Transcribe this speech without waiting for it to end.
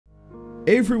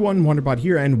Hey everyone, Wanderbot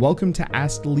here, and welcome to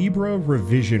Astlibra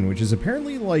Revision, which is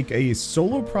apparently like a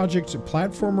solo project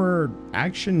platformer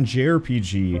action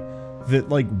JRPG that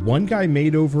like one guy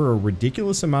made over a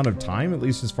ridiculous amount of time, at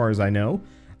least as far as I know.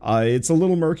 It's a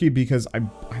little murky because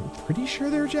I'm pretty sure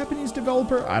they're a Japanese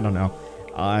developer. I don't know.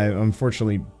 I'm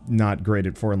unfortunately not great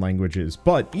at foreign languages,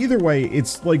 but either way,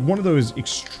 it's like one of those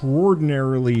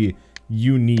extraordinarily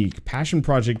unique passion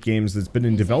project games that's been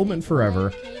in development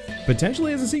forever,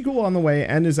 potentially has a sequel on the way,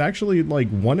 and is actually like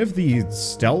one of the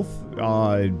stealth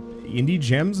indie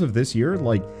gems of this year.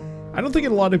 Like, I don't think a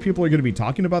lot of people are going to be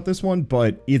talking about this one,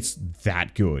 but it's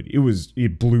that good.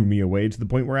 It blew me away to the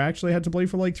point where I actually had to play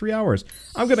for like 3 hours.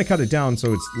 I'm going to cut it down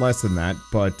so it's less than that,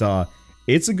 but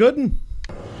it's a good one.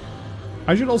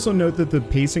 I should also note that the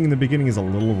pacing in the beginning is a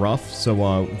little rough, so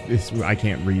I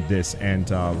can't read this, and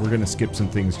we're gonna skip some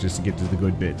things just to get to the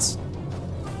good bits.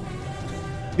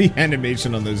 The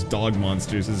animation on those dog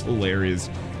monsters is hilarious.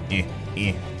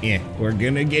 We're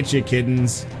gonna get you,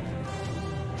 kittens.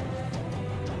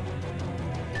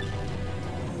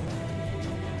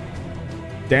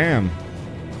 Damn.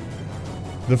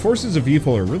 The forces of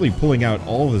evil are really pulling out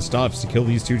all the stops to kill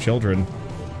these two children.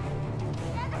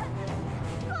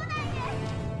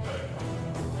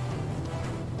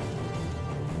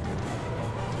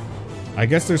 I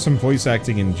guess there's some voice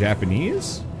acting in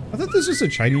Japanese? I thought this was a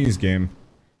Chinese game.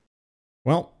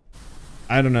 Well,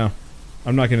 I don't know.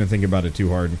 I'm not gonna think about it too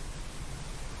hard.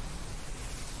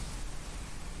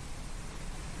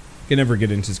 Can never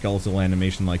get into skeletal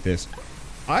animation like this.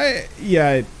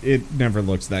 Yeah, it never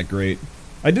looks that great.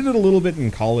 I did it a little bit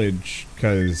in college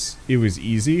because it was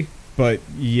easy, but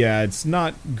yeah, it's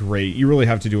not great. You really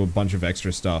have to do a bunch of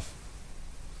extra stuff.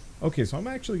 Okay, so I'm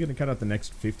actually going to cut out the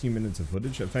next 15 minutes of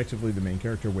footage. Effectively, the main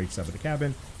character wakes up at the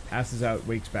cabin, passes out,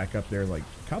 wakes back up there like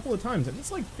a couple of times, and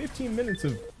it's like 15 minutes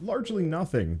of largely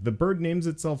nothing. The bird names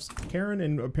itself Karen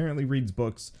and apparently reads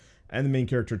books, and the main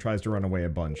character tries to run away a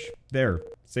bunch. There,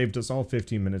 saved us all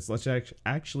 15 minutes. Let's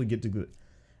actually get to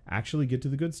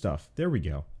the good stuff. There we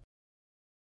go.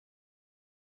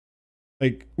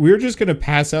 Like, we're just going to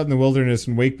pass out in the wilderness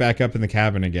and wake back up in the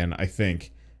cabin again, I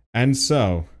think. And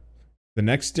so the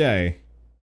next day,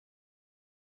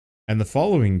 and the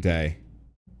following day,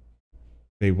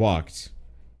 they walked.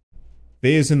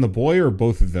 They as in the boy or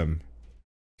both of them,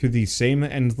 through the same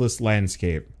endless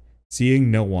landscape, seeing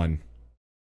no one.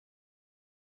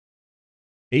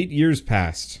 8 years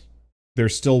passed. They're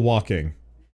still walking.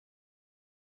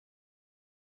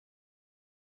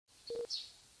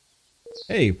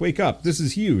 Hey, wake up. This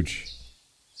is huge.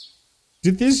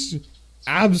 Did this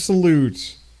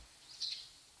absolute...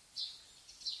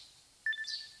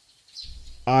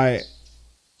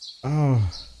 Oh,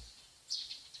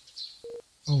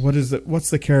 what is it? What's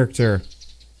the character?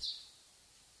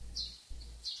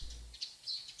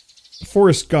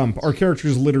 Forrest Gump. Our character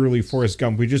is literally Forrest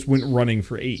Gump. We just went running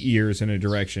for 8 years in a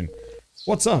direction.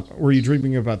 What's up? Were you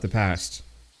dreaming about the past?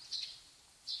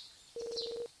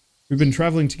 We've been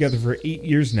traveling together for 8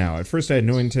 years now. At first I had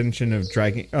no intention of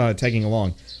tagging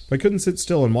along, but I couldn't sit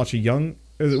still and watch you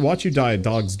die a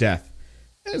dog's death.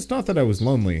 It's not that I was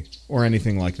lonely, or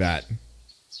anything like that.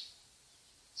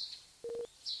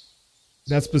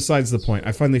 That's besides the point.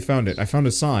 I finally found it. I found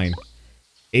a sign.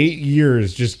 8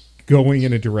 years just going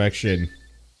in a direction.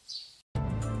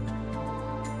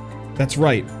 That's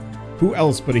right. Who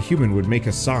else but a human would make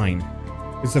a sign?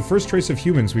 It's the first trace of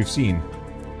humans we've seen.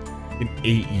 In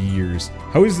 8 years.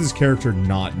 How is this character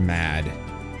not mad?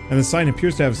 And the sign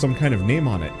appears to have some kind of name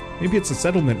on it. Maybe it's a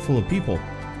settlement full of people.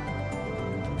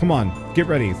 Come on, get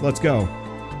ready, let's go.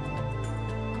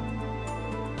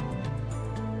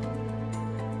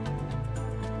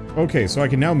 Okay, so I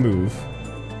can now move.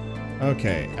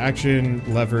 Okay, action,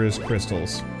 levers,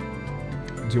 crystals.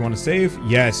 Do you want to save?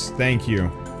 Yes, thank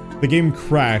you. The game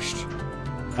crashed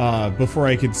before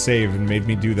I could save and made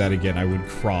me do that again. I would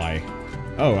cry.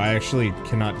 Oh, I actually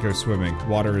cannot go swimming.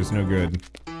 Water is no good.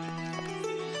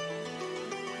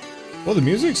 Well, the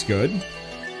music's good.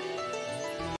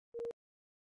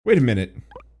 Wait a minute.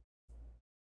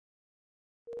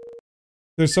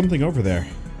 There's something over there.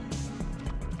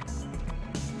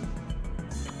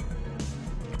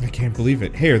 I can't believe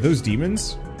it. Hey, are those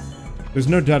demons? There's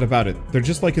no doubt about it. They're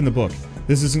just like in the book.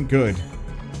 This isn't good.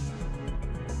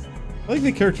 I like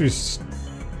the character's,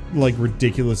 like,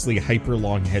 ridiculously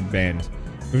hyper-long headband.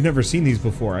 We've never seen these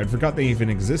before. I'd forgot they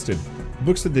even existed. The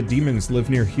book said the demons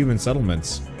live near human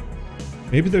settlements.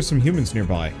 Maybe there's some humans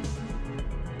nearby.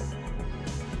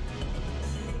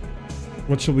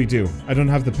 What shall we do? I don't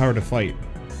have the power to fight.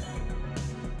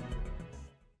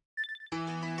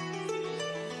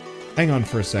 Hang on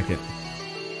for a second.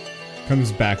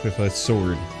 comes back with a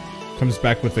sword. Comes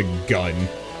back with a gun.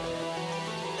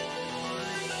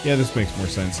 Yeah, this makes more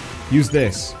sense. Use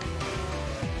this.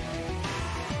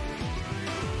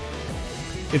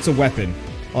 It's a weapon.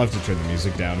 I'll have to turn the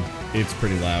music down. It's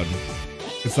pretty loud.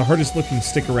 It's the hardest looking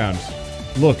stick around.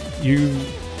 Look,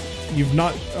 you've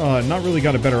not really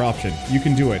got a better option. You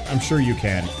can do it. I'm sure you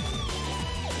can.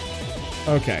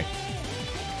 Okay.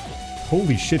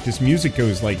 Holy shit, this music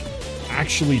goes, like,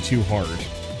 actually too hard.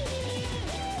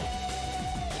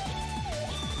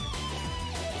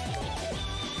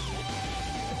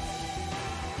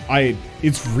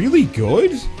 It's really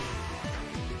good?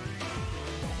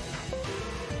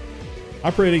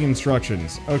 Operating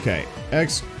instructions. Okay.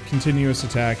 X, continuous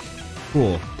attack.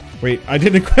 Cool. Wait, I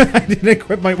didn't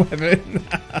equip my weapon.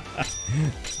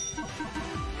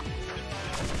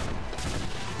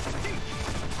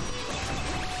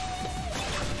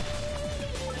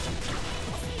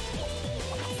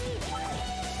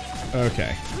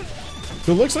 Okay.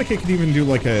 So it looks like it can even do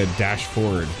like a dash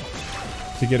forward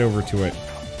to get over to it.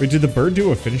 Wait, did the bird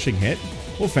do a finishing hit?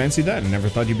 Well, fancy that. I never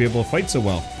thought you'd be able to fight so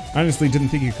well. Honestly, didn't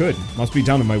think you could. Must be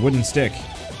down to my wooden stick.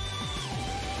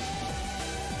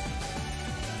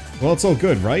 Well, it's all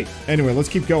good, right? Anyway, let's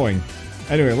keep going.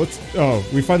 Anyway, let's... Oh,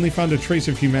 we finally found a trace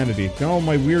of humanity. Oh,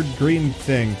 my weird green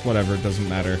thing. Whatever, it doesn't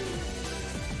matter.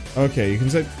 Okay, you can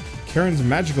set Karen's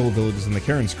magical abilities on the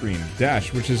Karen screen.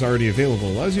 Dash, which is already available,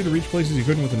 allows you to reach places you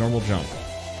couldn't with a normal jump.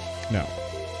 No.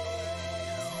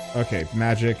 Okay,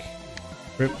 magic.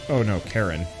 Oh no,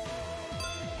 Karen.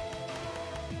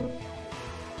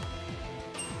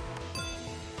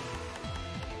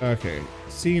 Okay,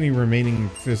 see any remaining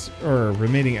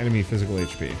enemy physical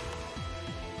HP.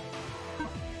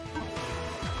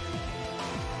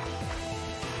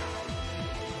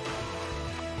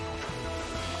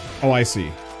 Oh, I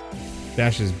see.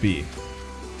 Dash is B.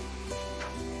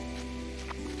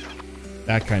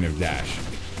 That kind of dash.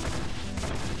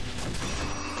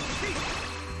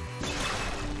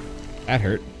 That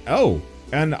hurt. Oh,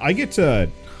 and I get to...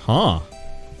 Huh.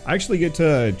 I actually get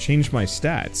to change my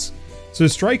stats. So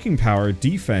striking power,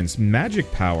 defense, magic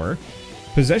power,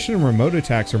 possession and remote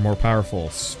attacks are more powerful.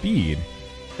 Speed.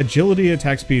 Agility,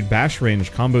 attack speed, bash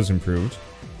range, combos improved.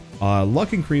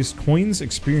 Luck increased, coins,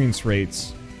 experience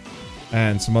rates,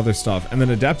 and some other stuff. And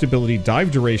then adaptability,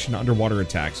 dive duration, underwater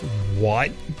attacks.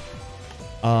 What?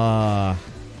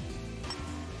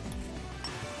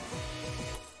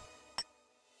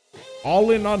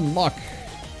 All in on luck.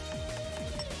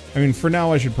 I mean, for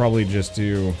now, I should probably just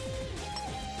do...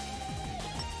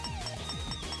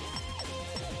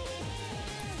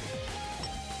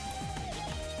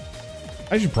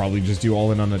 I should probably just do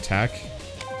all in on attack.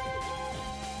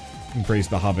 Embrace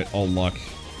the Hobbit, all luck.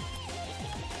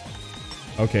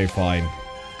 Okay, fine.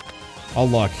 All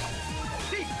luck.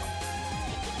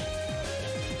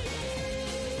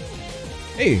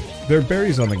 Hey, there are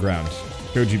berries on the ground.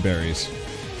 Goji berries.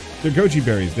 They're goji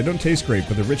berries. They don't taste great,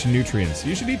 but they're rich in nutrients.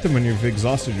 You should eat them when you've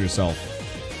exhausted yourself.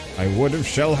 I would if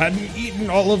Shell hadn't eaten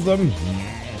all of them.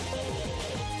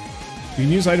 You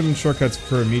can use item shortcuts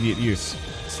for immediate use.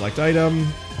 Select item,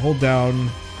 hold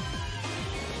down,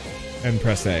 and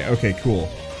press A. Okay, cool.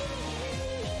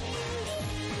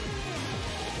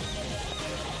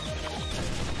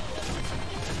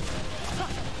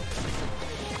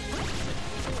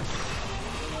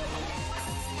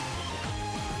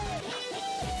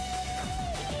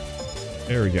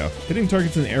 There we go. Hitting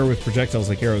targets in the air with projectiles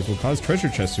like arrows will cause treasure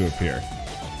chests to appear.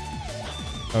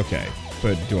 Okay,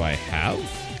 but do I have?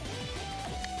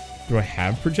 Do I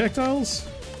have projectiles?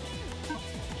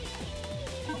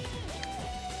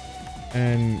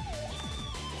 And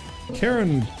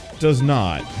Karen does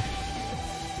not.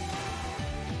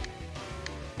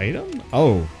 Item?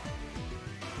 Oh.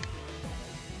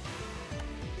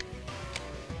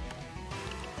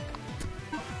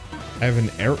 I have an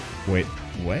arrow. Wait,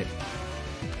 what?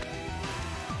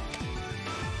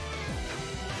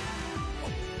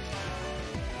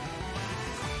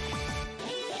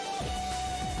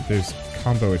 There's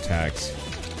combo attacks.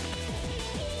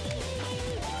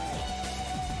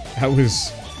 That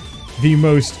was the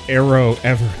most arrow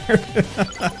ever.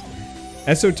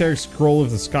 Esoteric Scroll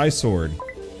of the Sky Sword.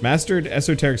 Mastered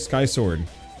Esoteric Sky Sword.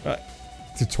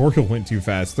 Tutorial went too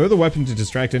fast. Throw the weapon to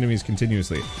distract enemies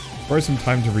continuously. Or some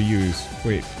time to reuse.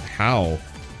 Wait, how?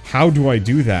 How do I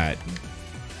do that?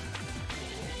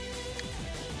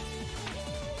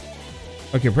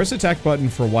 Okay, press attack button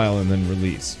for a while and then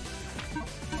release.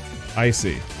 I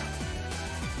see.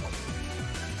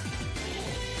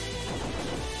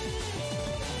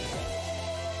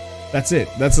 That's it.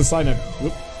 That's the sign of...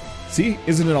 Whoop. See?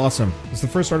 Isn't it awesome? It's the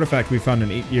first artifact we've found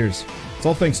in 8 years. It's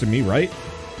all thanks to me, right?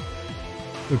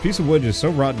 The piece of wood is so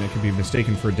rotten it can be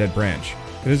mistaken for a dead branch.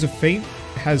 It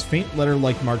has faint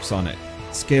letter-like marks on it.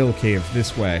 Scale cave,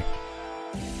 this way.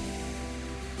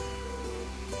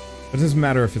 It doesn't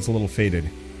matter if it's a little faded.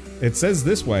 It says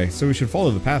this way, so we should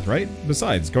follow the path, right?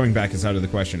 Besides, going back is out of the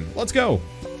question. Let's go!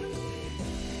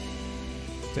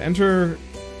 To enter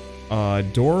a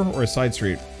door or a side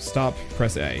street, stop,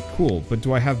 press A. Cool, but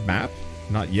do I have map?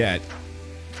 Not yet.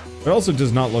 It also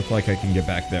does not look like I can get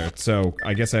back there, so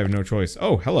I guess I have no choice.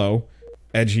 Oh, hello.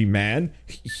 Edgy man.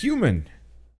 Human!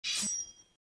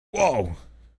 Whoa!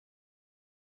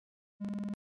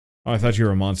 Oh, I thought you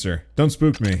were a monster. Don't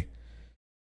spook me.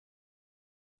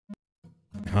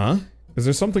 Huh? Is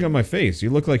there something on my face? You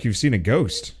look like you've seen a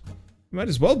ghost. Might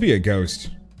as well be a ghost.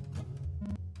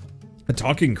 A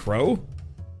talking crow?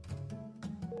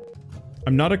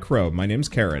 I'm not a crow. My name's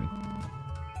Karen.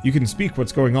 You can speak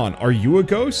what's going on. Are you a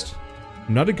ghost?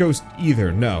 I'm not a ghost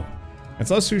either, no.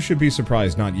 It's us who should be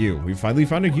surprised, not you. We finally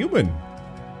found a human.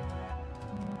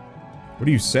 What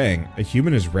are you saying? A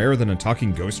human is rarer than a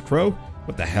talking ghost crow?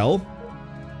 What the hell?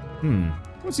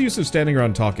 What's the use of standing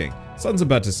around talking? Sun's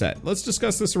about to set. Let's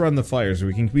discuss this around the fire so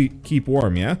we can keep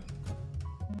warm, yeah?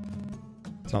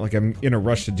 It's not like I'm in a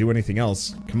rush to do anything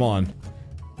else. Come on.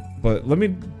 But let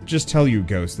me just tell you,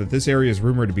 Ghost, that this area is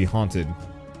rumored to be haunted.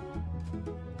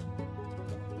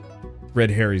 Red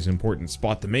Harry's important.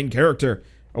 Spot the main character.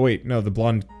 Oh wait, no, the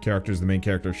blonde character is the main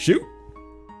character. Shoot!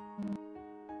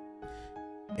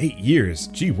 8 years.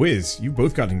 Gee whiz, you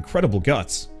both got incredible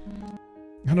guts.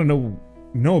 I don't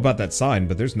know about that sign,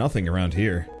 but there's nothing around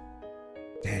here.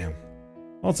 Damn.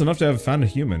 Well, it's enough to have found a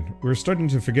human. We're starting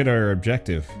to forget our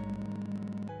objective.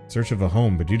 Search of a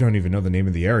home, but you don't even know the name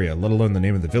of the area, let alone the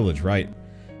name of the village, right?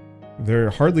 There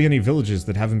are hardly any villages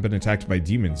that haven't been attacked by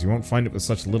demons. You won't find it with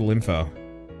such little info.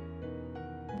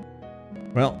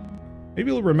 Well,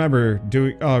 maybe you'll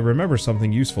remember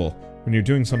something useful when you're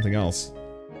doing something else.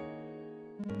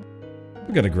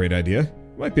 We've got a great idea.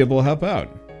 Might be able to help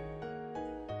out.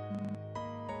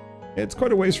 It's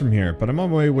quite a ways from here, but I'm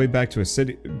on my way back to the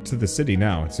city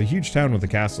now. It's a huge town with a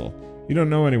castle. You don't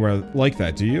know anywhere like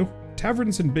that, do you?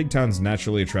 Taverns in big towns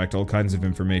naturally attract all kinds of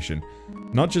information.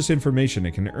 Not just information,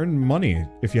 it can earn money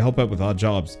if you help out with odd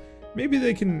jobs. Maybe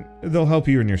they'll help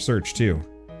you in your search too.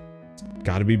 It's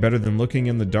gotta be better than looking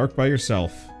in the dark by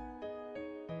yourself.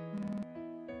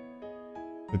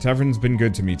 The tavern's been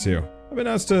good to me too. I've been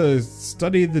asked to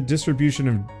study the distribution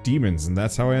of demons, and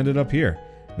that's how I ended up here.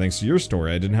 Thanks to your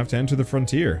story, I didn't have to enter the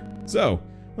frontier. So,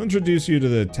 I'll introduce you to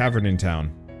the tavern in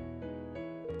town.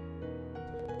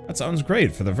 That sounds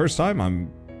great. For the first time,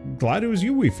 I'm glad it was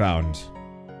you we found.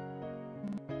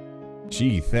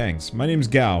 Gee, thanks. My name's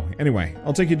Gao. Anyway,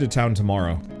 I'll take you to town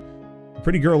tomorrow. A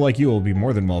pretty girl like you will be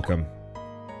more than welcome.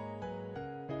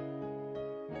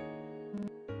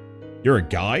 You're a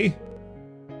guy?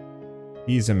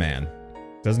 He's a man.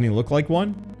 Doesn't he look like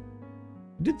one?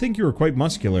 I did think you were quite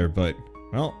muscular, but...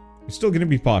 well, you're still gonna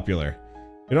be popular.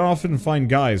 You don't often find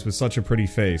guys with such a pretty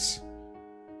face.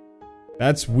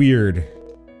 That's weird.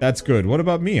 That's good. What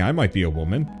about me? I might be a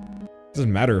woman.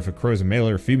 Doesn't matter if a crow's a male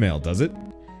or female, does it?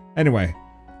 Anyway,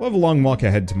 we'll have a long walk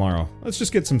ahead tomorrow. Let's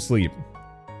just get some sleep.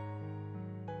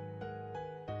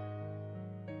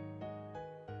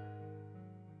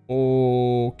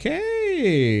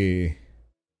 Okay.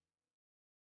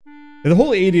 The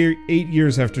whole 8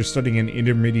 years after studying an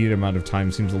intermediate amount of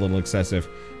time seems a little excessive.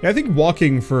 Yeah, I think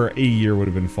walking for a year would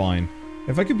have been fine.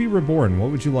 If I could be reborn,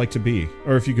 what would you like to be?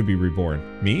 Or if you could be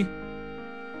reborn. Me?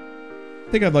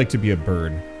 I think I'd like to be a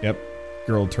bird. Yep.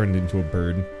 Girl turned into a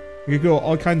bird. I could go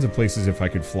all kinds of places if I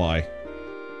could fly.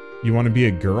 You want to be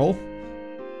a girl?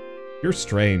 You're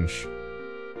strange.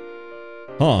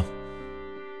 Huh.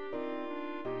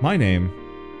 My name...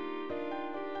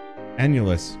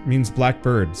 Annulus means black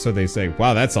bird, so they say.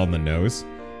 Wow, that's on the nose.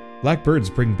 Black birds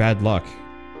bring bad luck.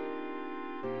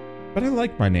 But I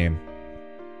like my name.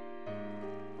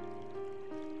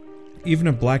 Even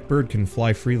a black bird can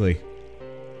fly freely.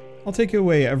 I'll take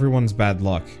away everyone's bad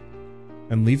luck.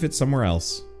 And leave it somewhere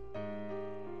else.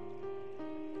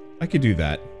 I could do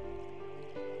that.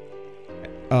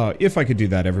 If I could do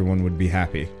that, everyone would be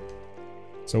happy.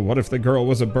 So what if the girl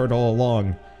was a bird all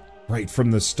along? Right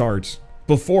from the start.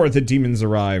 Before the demons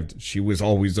arrived, she was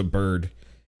always a bird.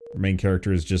 Our main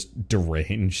character is just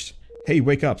deranged. Hey,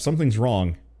 wake up, something's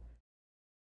wrong.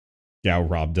 Gao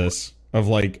robbed us of,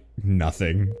 like,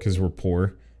 nothing, because we're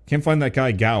poor. Can't find that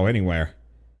guy Gao anywhere.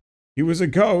 He was a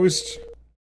ghost!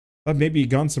 Thought maybe he'd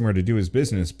gone somewhere to do his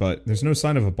business, but there's no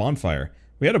sign of a bonfire.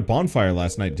 We had a bonfire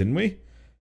last night, didn't we?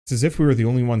 It's as if we were the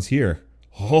only ones here.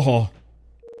 Oh.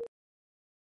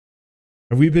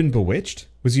 Have we been bewitched?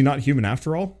 Was he not human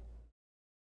after all?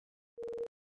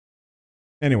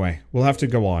 Anyway, we'll have to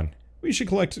go on. We should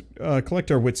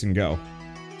collect our wits and go.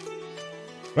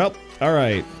 Well,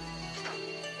 alright.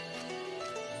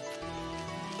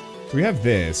 We have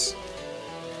this.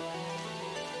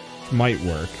 Might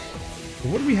work.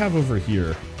 But what do we have over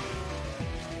here?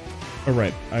 Oh,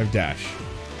 right. I have dash.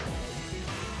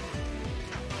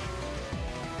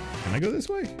 Can I go this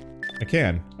way? I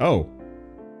can. Oh.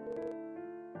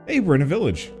 Hey, we're in a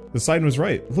village. The sign was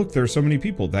right. Look, there are so many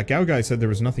people. That Gao guy said there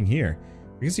was nothing here.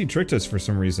 I guess he tricked us for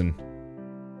some reason.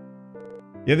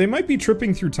 Yeah, they might be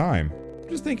tripping through time. I'm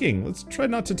just thinking, let's try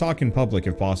not to talk in public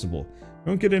if possible. We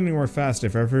won't get anywhere fast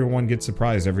if everyone gets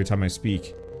surprised every time I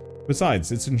speak.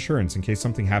 Besides, it's insurance in case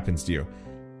something happens to you.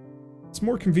 It's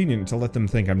more convenient to let them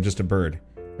think I'm just a bird.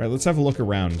 Alright, let's have a look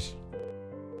around.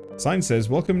 Sign says,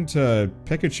 welcome to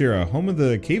Pekachira, home of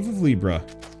the Cave of Libra.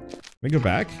 Can we go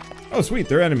back? Oh, sweet,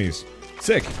 they're enemies.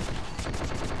 Sick.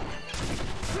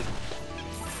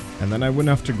 And then I wouldn't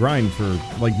have to grind for,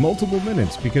 like, multiple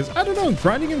minutes, because, I don't know,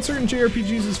 grinding in certain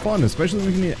JRPGs is fun, especially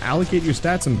when you can allocate your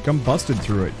stats and become busted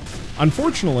through it.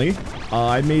 Unfortunately,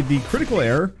 I made the critical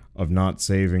error of not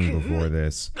saving before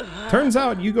this. Turns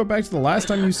out, you go back to the last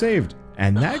time you saved,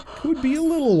 and that could be a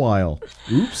little while.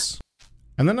 Oops.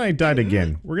 And then I died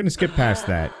again. We're gonna skip past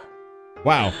that.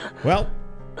 Wow. Well,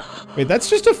 wait, that's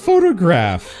just a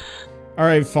photograph.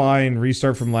 Alright, fine.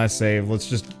 Restart from last save. Let's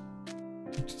just...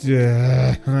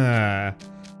 Hi.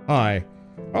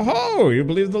 Oh-ho! You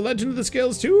believe the legend of the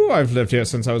scales too? I've lived here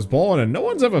since I was born and no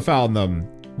one's ever found them.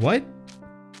 What?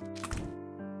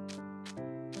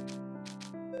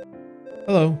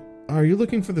 Hello. Are you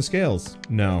looking for the scales?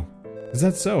 No. Is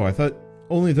that so? I thought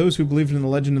only those who believed in the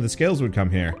legend of the scales would come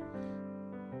here.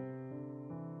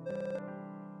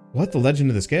 What? The legend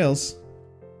of the scales?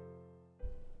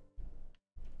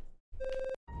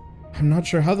 I'm not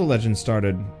sure how the legend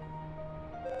started.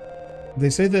 They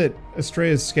say that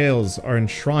Astrea's scales are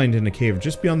enshrined in a cave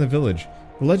just beyond the village.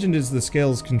 The legend is the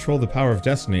scales control the power of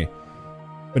destiny,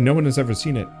 but no one has ever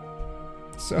seen it.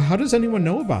 So how does anyone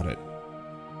know about it?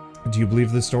 Do you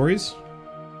believe the stories?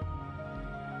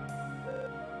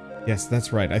 Yes,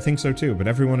 that's right. I think so too, but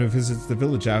everyone who visits the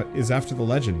village is after the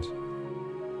legend.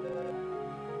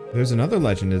 There's another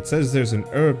legend. It says there's an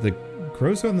herb that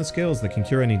grows on the scales that can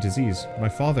cure any disease. My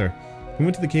father, he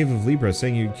went to the Cave of Libra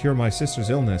saying he'd cure my sister's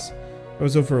illness. That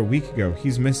was over a week ago.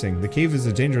 He's missing. The cave is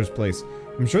a dangerous place.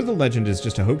 I'm sure the legend is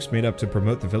just a hoax made up to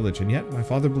promote the village, and yet my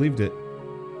father believed it.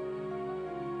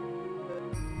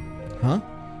 Huh?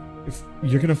 If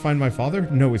you're gonna find my father?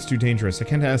 No, it's too dangerous. I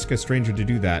can't ask a stranger to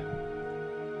do that.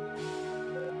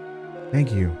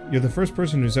 Thank you. You're the first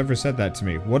person who's ever said that to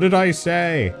me. What did I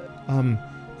say?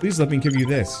 Please let me give you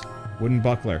this. Wooden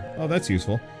buckler. Oh, that's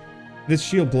useful. This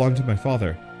shield belonged to my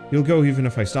father. You'll go even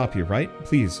if I stop you, right?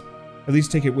 Please. At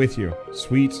least take it with you.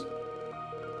 Sweet.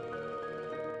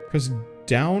 Press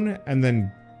down and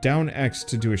then down X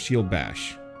to do a shield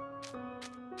bash.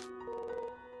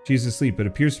 She's asleep, but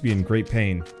appears to be in great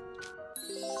pain.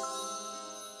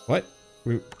 What?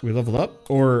 We leveled up?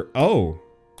 Or, oh.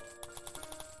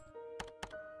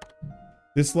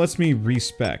 This lets me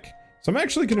respec. So I'm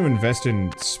actually going to invest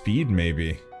in speed,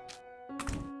 maybe.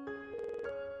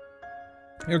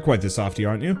 You're quite the softie,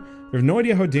 aren't you? You have no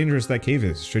idea how dangerous that cave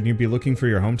is. Shouldn't you be looking for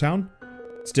your hometown?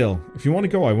 Still, if you want to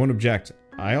go, I won't object.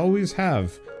 I always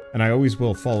have, and I always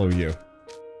will follow you.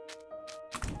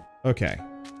 Okay.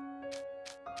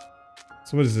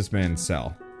 So what does this man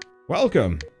sell?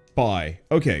 Welcome! Buy.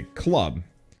 Okay, club.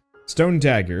 Stone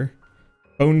dagger.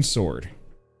 Bone sword.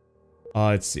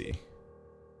 Let's see.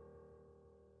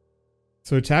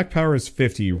 So attack power is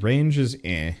 50, range is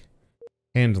eh.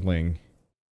 Handling.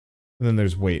 And then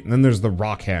there's weight. And then there's the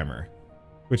rock hammer,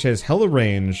 which has hella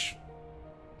range,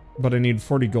 but I need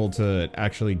 40 gold to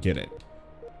actually get it.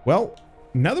 Well,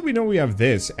 now that we know we have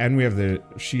this, and we have the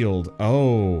shield,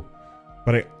 oh,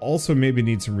 but I also maybe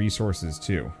need some resources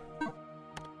too.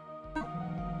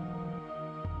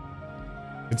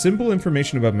 It's simple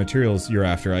information about materials you're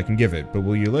after, I can give it, but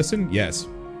will you listen? Yes.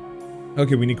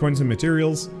 Okay, we need coins and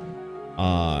materials,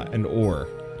 and ore.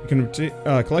 You can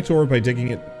collect ore by digging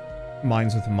it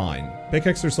mines with a mine.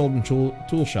 Pickaxes are sold in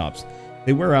tool shops.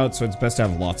 They wear out, so it's best to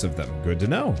have lots of them. Good to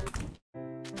know.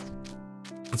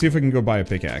 Let's see if I can go buy a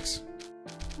pickaxe.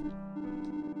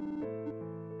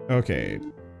 Okay.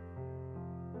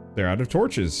 They're out of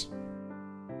torches.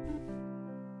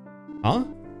 Huh?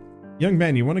 Young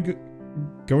man, you want to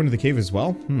go into the cave as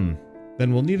well?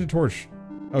 Then we'll need a torch.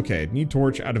 Okay, need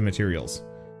torch out of materials.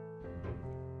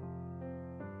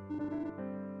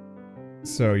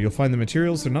 So you'll find the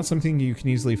materials. They're not something you can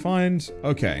easily find.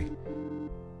 Okay.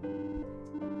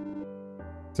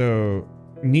 So,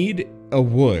 need a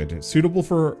wood suitable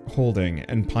for holding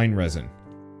and pine resin.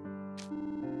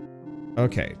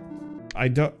 Okay.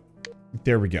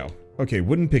 There we go. Okay,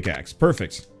 wooden pickaxe.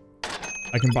 Perfect.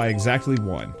 I can buy exactly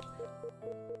one.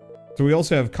 So we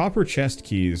also have copper chest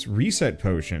keys, reset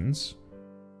potions,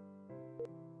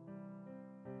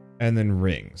 and then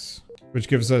rings, which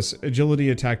gives us agility,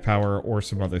 attack power, or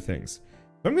some other things.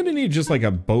 So I'm gonna need just like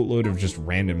a boatload of just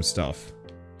random stuff.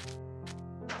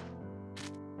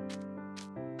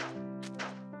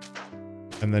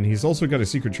 And then he's also got a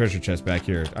secret treasure chest back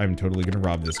here. I'm totally gonna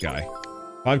rob this guy.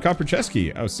 5 copper chest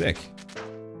key. Oh, sick.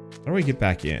 How do I get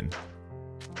back in?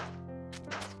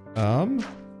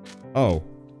 Oh.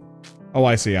 Oh,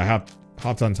 I see. I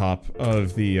hopped on top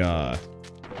of the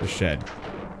shed.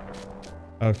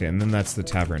 Okay, and then that's the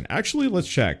tavern. Actually, let's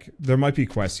check. There might be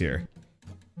quests here.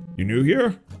 You new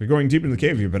here? You're going deep in the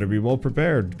cave. You better be well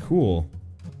prepared. Cool.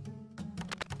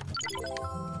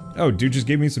 Oh, dude just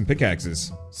gave me some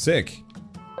pickaxes. Sick.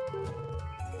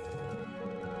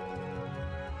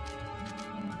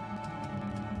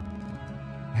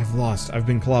 I've lost. I've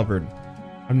been clobbered.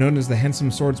 I'm known as the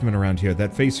handsome swordsman around here.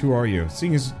 That face, who are you?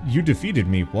 Seeing as you defeated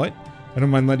me, what? I don't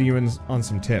mind letting you in on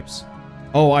some tips.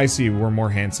 Oh, I see. We're more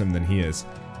handsome than he is.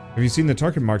 Have you seen the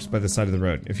target marks by the side of the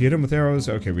road? If you hit him with arrows,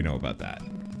 okay, we know about that.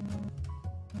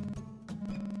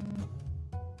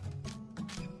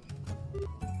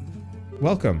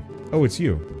 Welcome. Oh, it's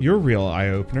you. You're a real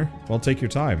eye-opener. Well, take your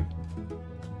time.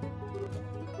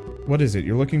 What is it?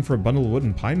 You're looking for a bundle of wood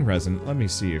and pine resin? Let me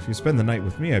see. If you spend the night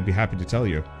with me, I'd be happy to tell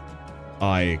you.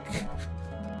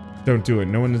 Don't do it.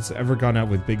 No one has ever gone out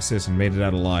with Big Sis and made it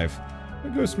out alive.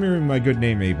 Don't go smearing my good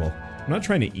name, Abel. I'm not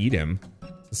trying to eat him.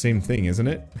 It's the same thing, isn't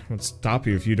it? I won't stop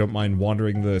you if you don't mind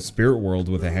wandering the spirit world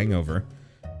with a hangover.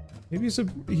 Maybe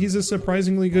he's a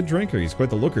surprisingly good drinker. He's quite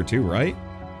the looker too, right?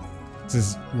 This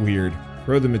is weird.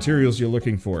 Grow the materials you're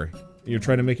looking for. You're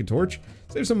trying to make a torch?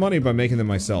 Save some money by making them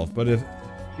myself, but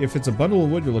if it's a bundle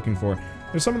of wood you're looking for,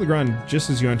 there's some on the ground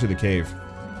just as you enter the cave.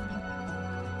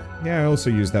 Yeah, I also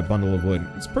use that bundle of wood.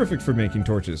 It's perfect for making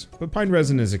torches, but pine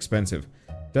resin is expensive.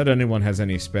 Doubt anyone has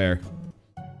any spare.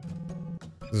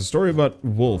 There's a story about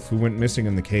Wolf who went missing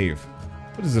in the cave.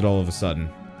 What is it all of a sudden?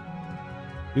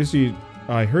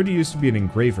 I heard he used to be an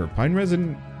engraver. Pine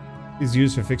resin is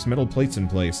used to fix metal plates in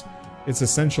place. It's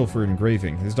essential for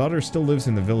engraving. His daughter still lives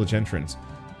in the village entrance.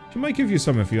 She might give you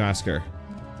some if you ask her.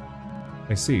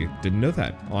 I see. Didn't know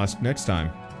that. I'll ask next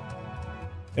time.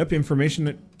 Yep, information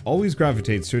that always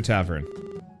gravitates to a tavern.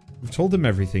 I've told him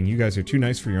everything. You guys are too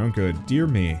nice for your own good. Dear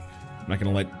me. I'm not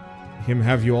gonna let him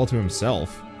have you all to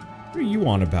himself. What are you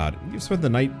on about? You've spent the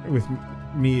night with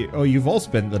me. Oh, you've all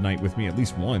spent the night with me at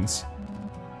least once.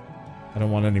 I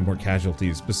don't want any more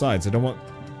casualties. Besides, I don't want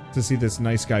to see this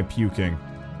nice guy puking.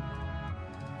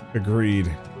 Agreed.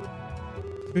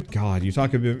 Good God, you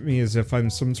talk about me as if I'm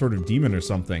some sort of demon or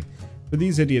something. For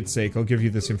these idiots' sake, I'll give you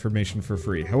this information for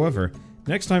free. However,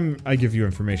 next time I give you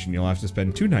information, you'll have to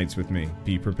spend 2 nights with me.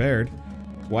 Be prepared.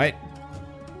 What?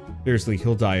 Seriously,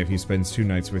 he'll die if he spends 2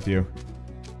 nights with you.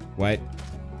 What?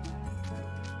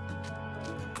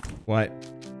 What?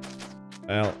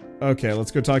 Well, okay,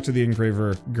 let's go talk to the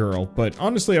engraver girl. But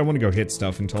honestly, I want to go hit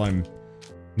stuff until I'm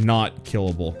not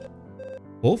killable.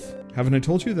 Wolf? Haven't I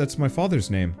told you? That's my father's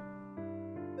name.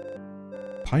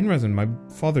 Pine resin. My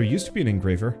father used to be an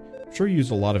engraver. I'm sure he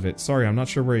used a lot of it. Sorry, I'm not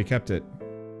sure where he kept it.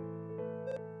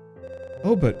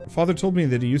 Oh, but father told me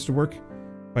that he used to work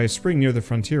by a spring near the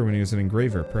frontier when he was an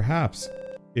engraver. Perhaps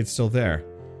it's still there.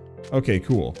 Okay,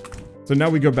 cool. So now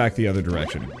we go back the other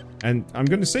direction. And I'm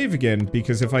going to save again,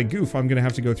 because if I goof, I'm going to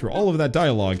have to go through all of that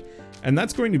dialogue, and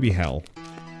that's going to be hell.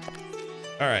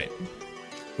 Alright.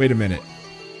 Wait a minute.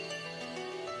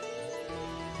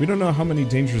 We don't know how many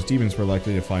dangerous demons we're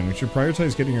likely to find. We should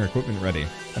prioritize getting our equipment ready.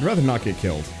 I'd rather not get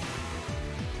killed.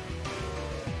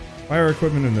 Buy our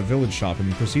equipment in the village shop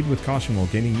and proceed with caution while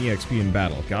gaining EXP in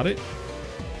battle. Got it?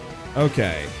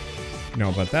 Okay. You know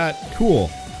about that?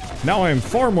 Cool. Now I am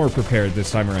far more prepared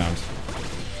this time around.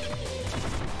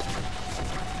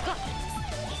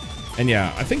 And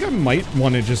yeah, I think I might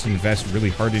want to just invest really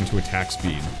hard into attack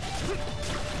speed.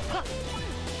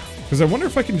 Because I wonder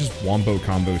if I can just wombo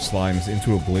combo slimes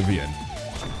into oblivion.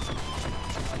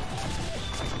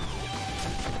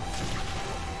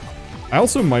 I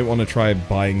also might want to try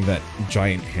buying that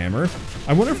giant hammer.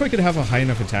 I wonder if I could have a high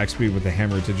enough attack speed with the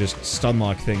hammer to just stun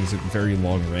lock things at very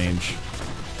long range.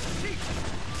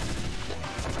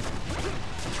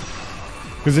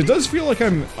 Because it does feel like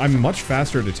I'm much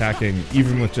faster at attacking,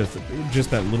 even with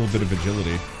just that little bit of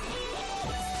agility.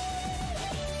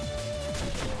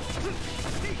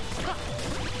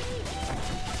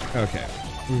 Okay,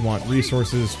 we want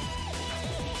resources.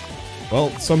 Well,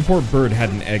 some poor bird had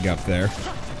an egg up there.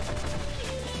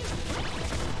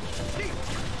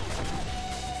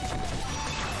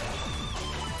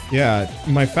 Yeah,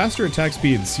 my faster attack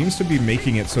speed seems to be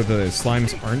making it so the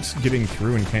slimes aren't getting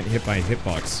through and can't hit my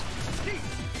hitbox.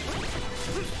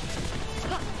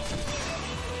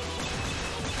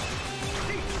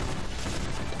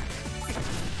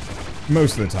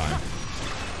 Most of the time.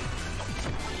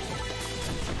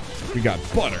 We got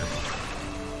butter.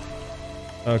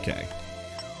 Okay.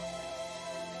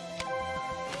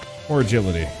 More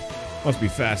agility. Must be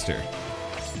faster.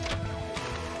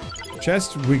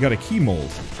 Chest, we got a key mold.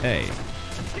 A.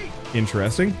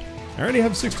 Interesting. I already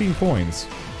have 16 coins.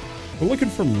 We're looking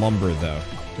for lumber, though.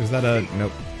 Is that a...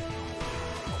 Nope.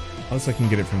 Unless I can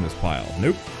get it from this pile.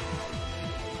 Nope.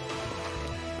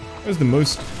 That was the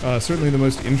most, certainly the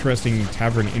most interesting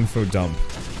tavern info dump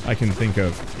I can think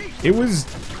of. It was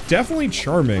definitely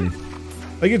charming.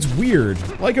 Like, it's weird.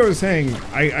 Like I was saying,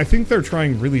 I think they're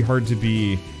trying really hard to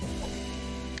be...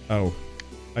 Oh.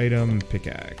 Item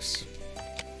pickaxe.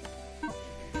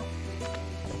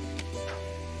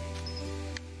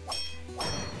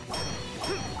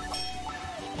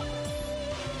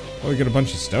 Oh, we got a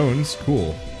bunch of stones.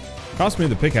 Cool. Cost me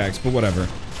the pickaxe, but whatever.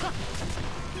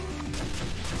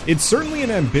 It's certainly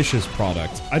an ambitious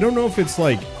product. I don't know if it's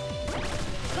like...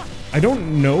 I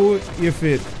don't know if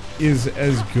it is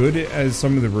as good as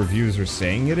some of the reviews are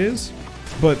saying it is,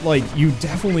 but like, you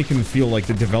definitely can feel like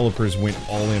the developers went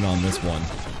all in on this one.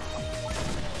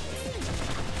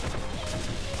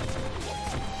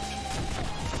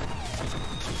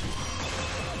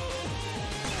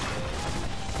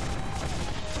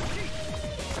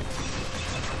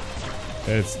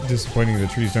 It's disappointing the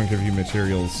trees don't give you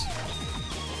materials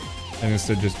and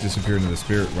instead just disappear into the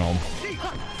spirit realm.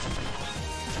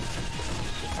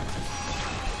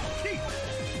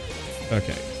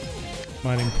 Okay.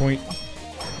 Mining point.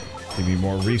 Give me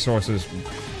more resources.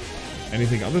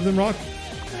 Anything other than rock?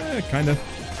 Kinda.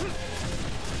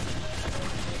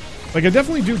 Like, I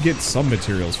definitely do get some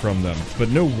materials from them, but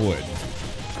no wood.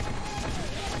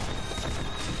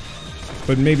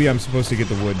 But maybe I'm supposed to get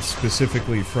the wood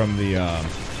specifically from the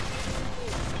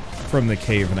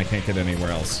cave and I can't get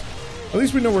anywhere else. At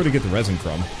least we know where to get the resin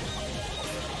from.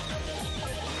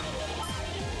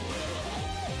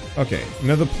 Okay,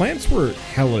 now the plants were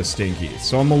hella stinky,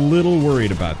 so I'm a little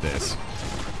worried about this.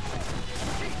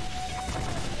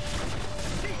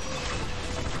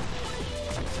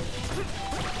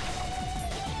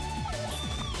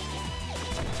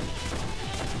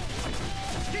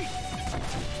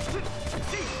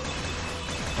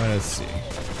 Let's see.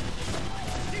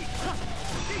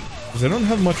 Because I don't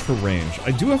have much for range.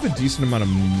 I do have a decent amount of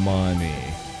money.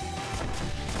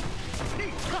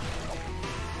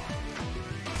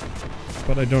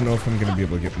 But I don't know if I'm going to be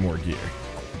able to get more gear.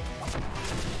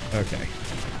 Okay.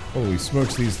 Holy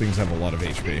smokes, these things have a lot of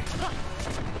HP.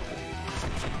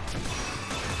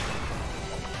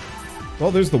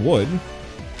 Well, there's the wood.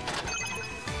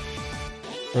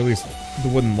 Or at least the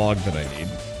wooden log that I need.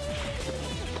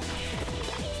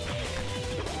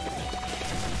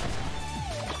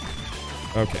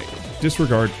 Okay.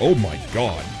 Disregard. Oh my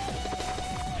god.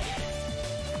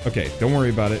 Okay, don't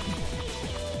worry about it.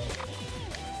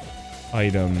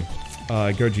 Item.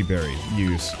 Goji berry.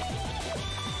 Use.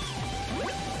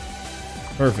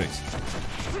 Perfect.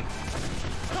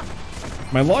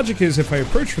 My logic is if I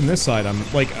approach from this side, I'm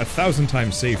like 1,000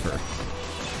 times safer.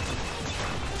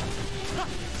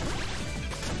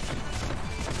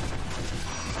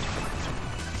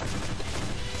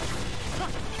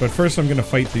 But first I'm gonna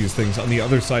fight these things on the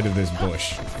other side of this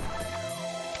bush.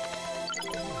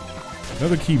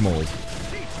 Another key mold.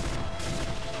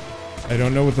 I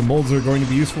don't know what the molds are going to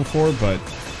be useful for, but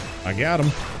I got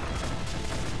them.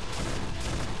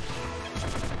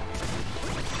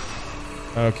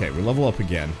 Okay, we level up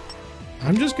again.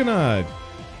 I'm just gonna...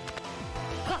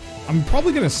 I'm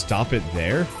probably gonna stop it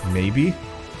there, maybe.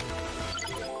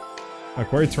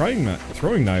 Acquire throwing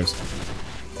knives.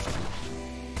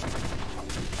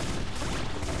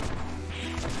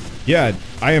 Yeah,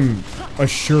 I am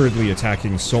assuredly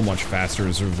attacking so much faster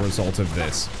as a result of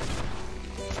this.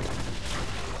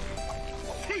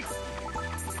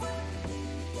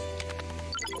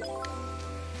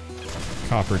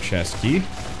 Copper chest key.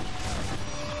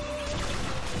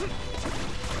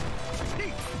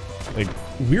 Like,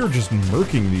 we're just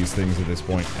murking these things at this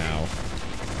point now.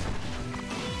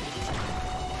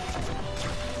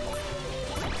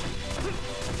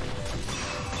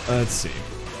 Let's see.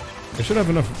 I should have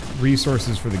enough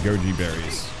resources for the goji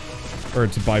berries. Or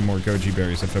to buy more goji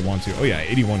berries if I want to. Oh yeah,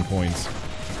 81 coins.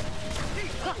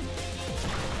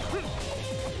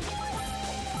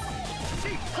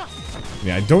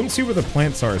 Yeah, I don't see where the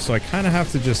plants are, so I kind of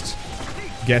have to just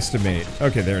guesstimate.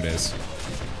 Okay, there it is.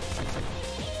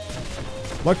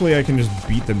 Luckily, I can just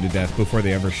beat them to death before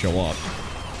they ever show up.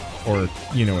 Or,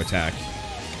 you know, attack.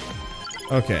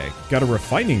 Okay, got a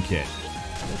refining kit.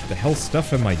 What the hell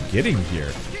stuff am I getting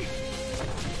here?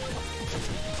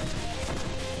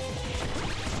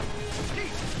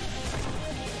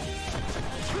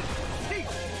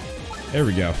 There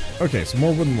we go. Okay, some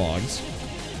more wooden logs.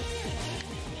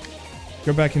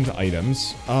 Go back into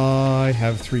items. I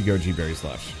have 3 goji berries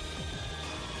left.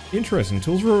 Interesting.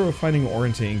 Tools for refining ore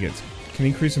into ingots can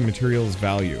increase a material's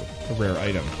value. A rare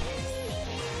item.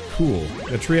 Cool.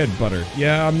 The tree had butter.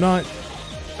 Yeah,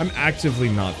 I'm actively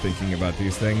not thinking about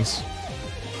these things.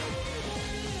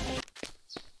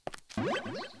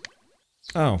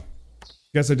 Oh.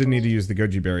 Guess I didn't need to use the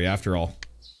goji berry after all.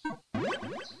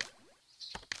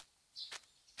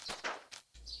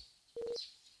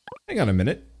 Hang on a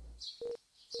minute.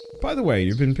 By the way,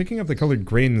 you've been picking up the colored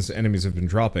grains enemies have been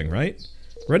dropping, right?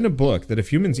 Read in a book that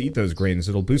if humans eat those grains,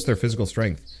 it'll boost their physical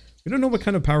strength. We don't know what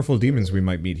kind of powerful demons we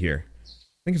might meet here.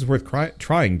 I think it's worth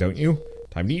trying, don't you?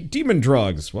 Time to eat demon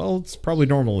drugs! Well, it's probably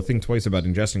normal to think twice about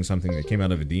ingesting something that came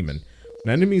out of a demon.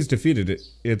 When an enemy is defeated,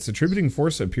 its attributing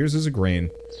force appears as a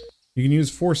grain. You can use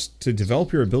force to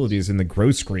develop your abilities in the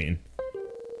Grow screen.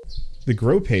 The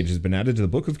Grow page has been added to the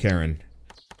Book of Karen.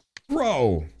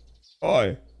 Grow!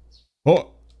 Oi!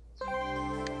 Oh!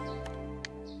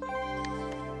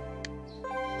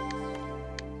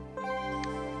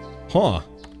 Huh.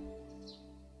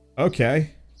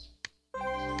 Okay.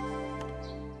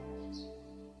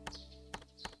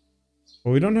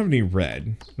 Well, we don't have any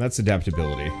red. That's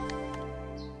adaptability.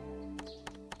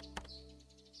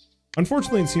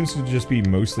 Unfortunately, it seems to just be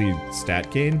mostly stat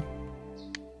gain.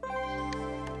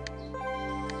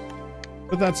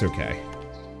 But that's okay.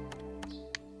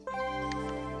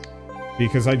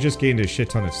 Because I just gained a shit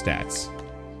ton of stats.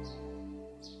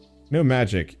 No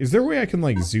magic. Is there a way I can,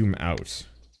 like, zoom out?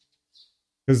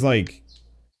 Because, like,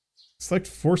 select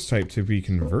force type to be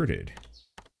converted.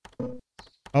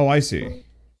 Oh, I see.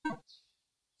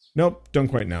 Nope, don't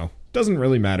quite know. Doesn't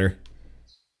really matter.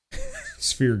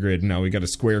 Sphere grid. No, we got a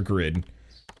square grid.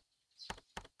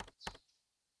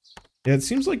 Yeah, it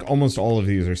seems like almost all of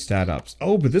these are stat ups.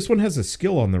 Oh, but this one has a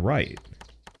skill on the right.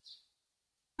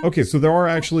 Okay, so there are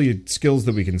actually skills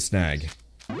that we can snag.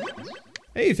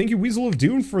 Hey, thank you Weasel of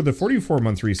Dune for the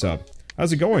 44-month resub.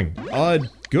 How's it going?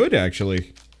 Good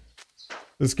actually.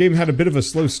 This game had a bit of a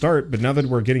slow start, but now that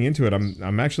we're getting into it,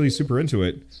 I'm actually super into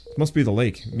it. It must be the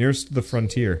lake, nearest to the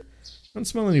frontier. I don't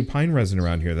smell any pine resin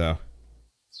around here though.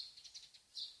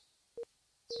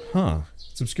 Huh,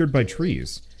 it's obscured by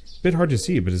trees. Bit hard to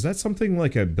see, but is that something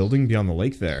like a building beyond the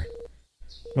lake there?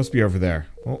 Must be over there.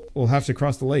 Well, we'll have to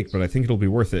cross the lake, but I think it'll be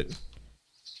worth it.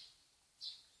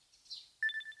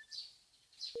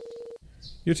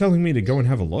 You're telling me to go and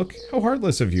have a look? How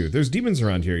heartless of you. There's demons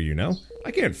around here, you know.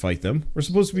 I can't fight them. We're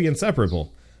supposed to be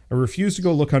inseparable. I refuse to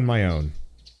go look on my own.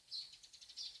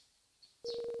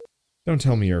 Don't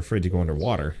tell me you're afraid to go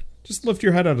underwater. Just lift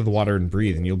your head out of the water and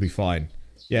breathe and you'll be fine.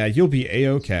 Yeah, you'll be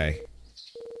a-okay.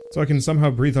 So I can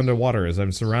somehow breathe underwater as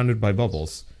I'm surrounded by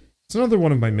bubbles. It's another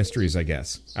one of my mysteries, I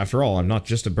guess. After all, I'm not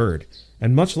just a bird.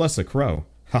 And much less a crow.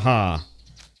 Haha.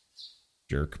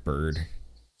 Jerk bird.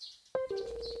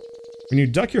 When you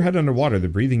duck your head underwater, the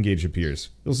breathing gauge appears.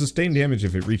 You'll sustain damage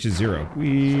if it reaches 0.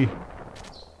 Whee!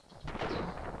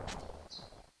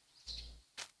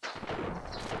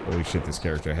 Holy shit, this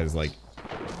character has, like...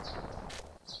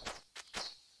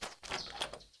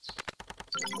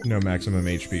 no maximum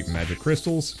HP. Magic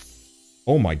crystals.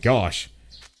 Oh my gosh.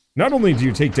 Not only do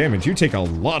you take damage, you take a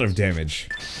lot of damage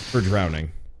for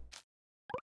drowning.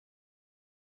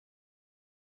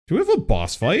 Do we have a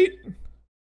boss fight?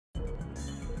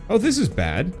 Oh, this is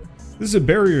bad. This is a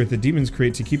barrier that demons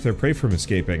create to keep their prey from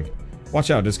escaping. Watch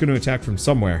out, it's going to attack from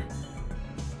somewhere.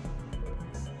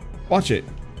 Watch it.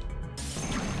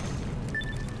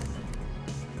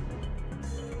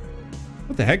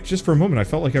 What the heck? Just for a moment I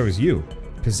felt like I was you.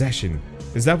 Possession.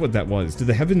 Is that what that was? Did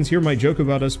the heavens hear my joke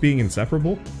about us being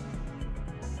inseparable?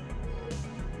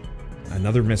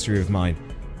 Another mystery of mine.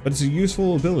 But it's a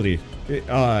useful ability.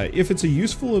 If it's a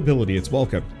useful ability, it's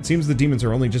welcome. It seems the demons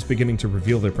are only just beginning to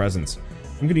reveal their presence.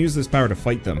 I'm gonna use this power to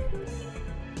fight them.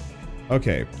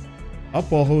 Okay.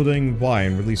 Up while holding Y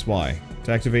and release Y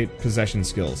to activate possession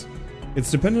skills.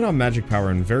 It's dependent on magic power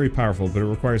and very powerful, but it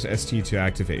requires ST to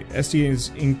activate. ST is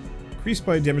increased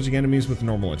by damaging enemies with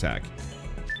normal attack.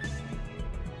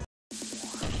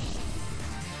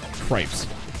 Cripes.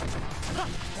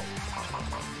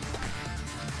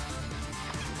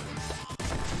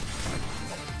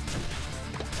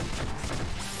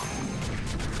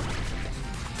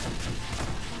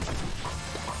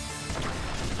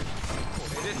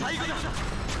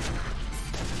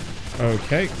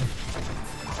 Okay.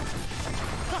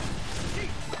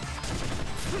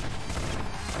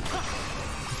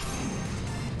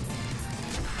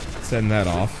 Send that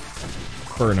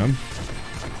off. Burn him.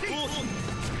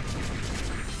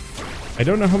 I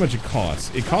don't know how much it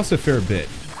costs. It costs a fair bit.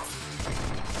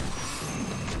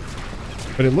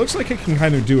 But it looks like I can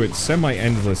kind of do it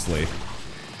semi-endlessly.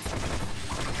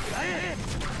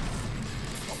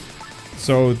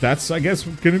 So that's, I guess,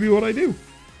 gonna be what I do.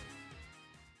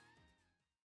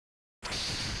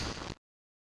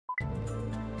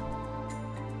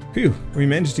 Phew, we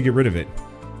managed to get rid of it.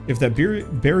 If that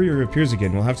barrier appears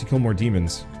again, we'll have to kill more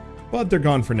demons. But they're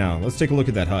gone for now. Let's take a look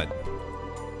at that hut.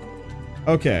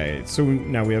 Okay, so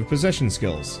now we have possession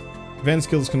skills. Advanced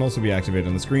skills can also be activated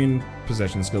on the screen.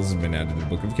 Possession skills have been added to the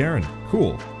Book of Karen.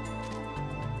 Cool.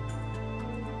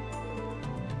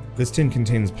 This tin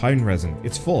contains pine resin.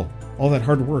 It's full. All that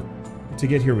hard work to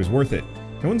get here was worth it.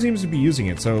 No one seems to be using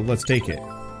it, so let's take it.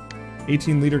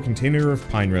 18-liter container of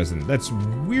pine resin. That's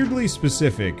weirdly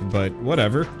specific, but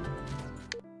whatever.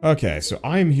 Okay, so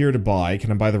I'm here to buy.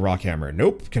 Can I buy the rock hammer?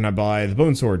 Nope. Can I buy the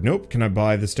bone sword? Nope. Can I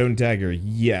buy the stone dagger?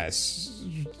 Yes.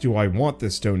 Do I want the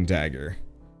stone dagger?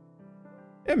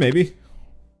 Yeah, maybe.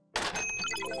 I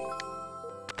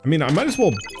mean, I might as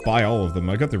well buy all of them.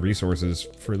 I got the resources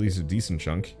for at least a decent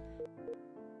chunk.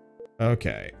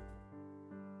 Okay.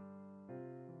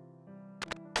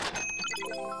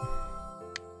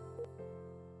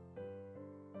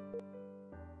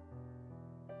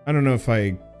 I don't know if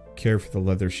I care for the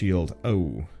leather shield.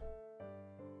 Oh.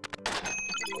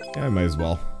 Yeah, I might as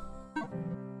well.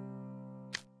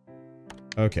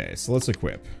 Okay, so let's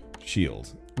equip.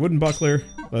 Shield. Wooden buckler,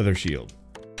 leather shield.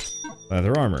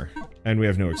 Leather armor. And we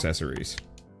have no accessories.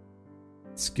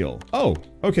 Skill. Oh,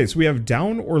 okay, so we have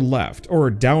down or left. Or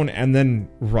down and then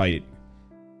right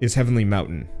is Heavenly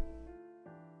Mountain.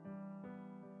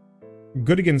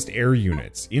 Good against air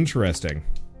units. Interesting.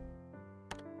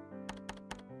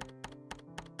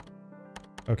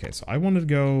 Okay, so I wanted to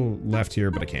go left here,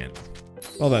 but I can't.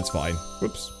 Well, that's fine.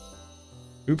 Whoops.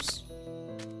 Oops.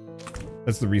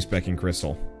 That's the respecking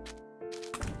crystal.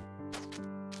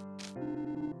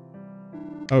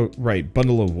 Oh, right.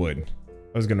 Bundle of wood.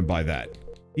 I was gonna buy that.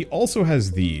 He also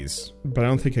has these, but I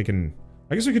don't think I can...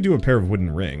 I guess I could do a pair of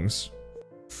wooden rings.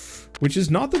 Which is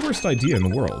not the worst idea in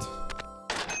the world.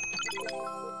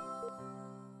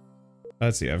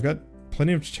 Let's see, I've got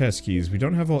plenty of chest keys. We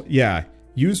don't have all... Yeah,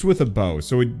 used with a bow,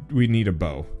 so we need a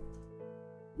bow.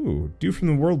 Ooh, dew from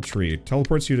the world tree.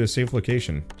 Teleports you to a safe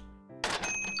location.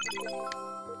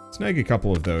 Snag a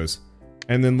couple of those.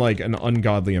 And then, like, an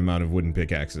ungodly amount of wooden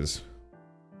pickaxes.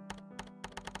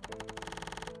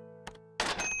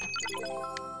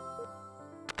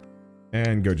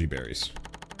 And goji berries.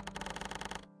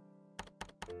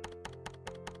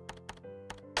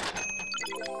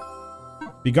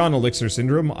 Begone Elixir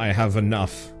Syndrome, I have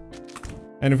enough.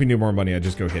 And if we need more money, I'd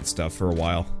just go hit stuff for a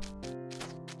while.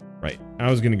 Right, I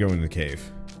was gonna go in the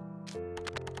cave.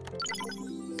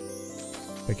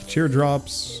 Pick a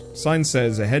teardrops. Sign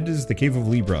says, ahead is the Cave of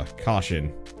Libra.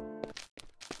 Caution.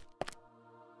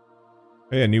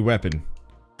 Oh yeah, new weapon.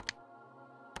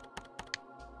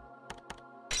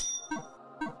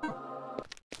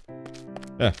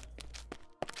 Ah.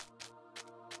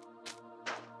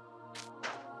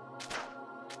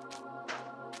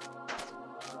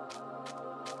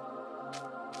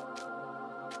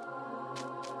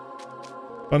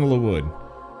 Bundle of wood.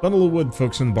 Bundle of wood,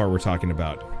 folks in the bar were talking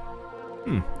about.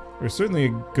 There's certainly a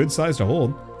good size to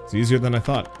hold. It's easier than I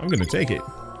thought. I'm gonna take it.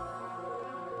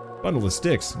 Bundle of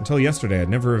sticks. Until yesterday, I'd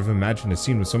never have imagined a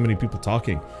scene with so many people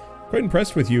talking. Quite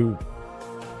impressed with you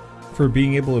for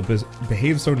being able to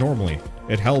behave so normally.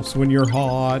 It helps when you're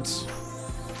hot.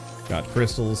 Got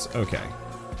crystals. Okay.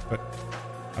 But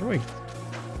how do I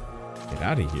get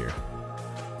out of here?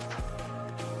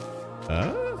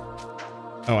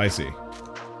 Oh, I see.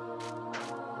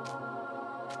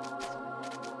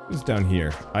 What's down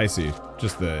here? I see.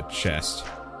 Just the chest.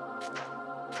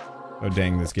 Oh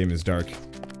dang, this game is dark.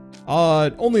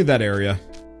 Only that area.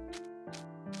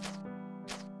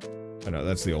 Oh no,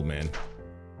 that's the old man.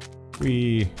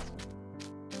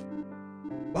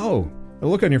 Oh! The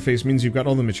look on your face means you've got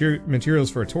all the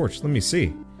materials for a torch. Let me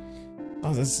see.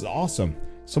 Oh, this is awesome.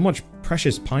 So much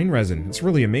precious pine resin. It's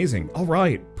really amazing.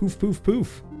 Alright. Poof, poof,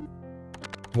 poof.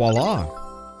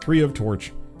 Voila. 3 of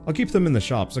torch. I'll keep them in the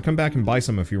shop, so come back and buy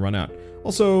some if you run out.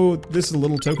 Also, this is a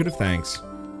little token of thanks.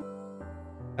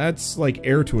 That's like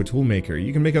heir to a toolmaker.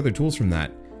 You can make other tools from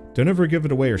that. Don't ever give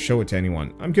it away or show it to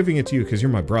anyone. I'm giving it to you because you're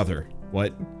my brother.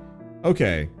 What?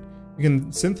 Okay. You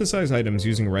can synthesize items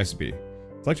using a recipe.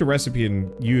 Select a recipe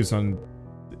and use on...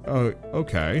 Oh,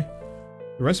 okay.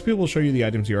 The recipe will show you the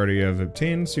items you already have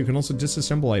obtained, so you can also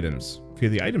disassemble items via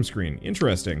the item screen.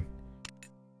 Interesting.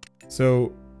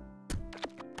 So...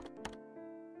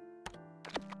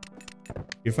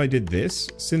 if I did this,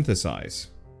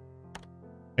 synthesize.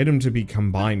 Item to be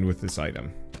combined with this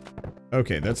item.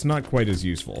 Okay, that's not quite as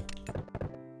useful.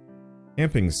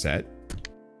 Camping set.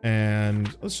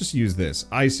 And let's just use this.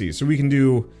 I see. So we can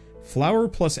do flour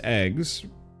plus eggs,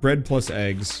 bread plus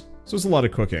eggs. So it's a lot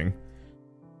of cooking.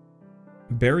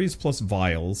 Berries plus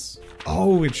vials.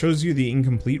 Oh, it shows you the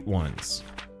incomplete ones.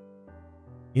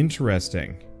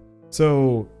 Interesting.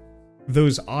 So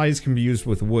those eyes can be used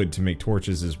with wood to make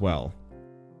torches as well.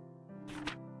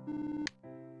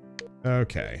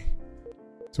 Okay.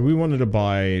 So we wanted to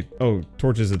buy... oh,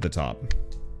 torches at the top.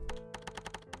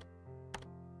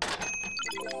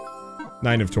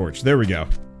 9 of torch. There we go.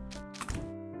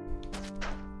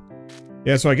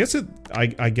 Yeah, so I guess it...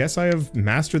 I guess I have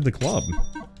mastered the club.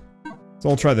 So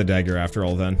I'll try the dagger after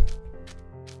all then.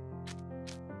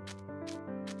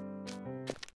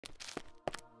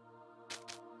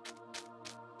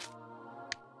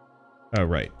 Oh,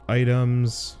 right.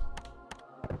 Items...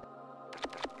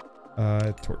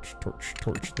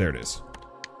 torch. There it is.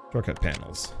 Shortcut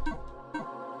panels.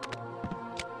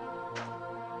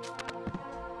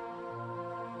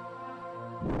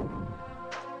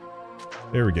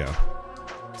 There we go.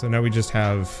 So now we just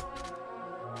have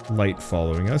light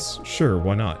following us. Sure,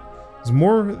 why not? There's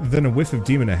more than a whiff of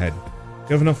demon ahead.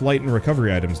 You have enough light and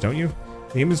recovery items, don't you?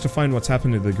 The aim is to find what's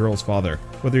happened to the girl's father.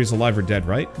 Whether he's alive or dead,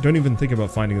 right? Don't even think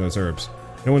about finding those herbs.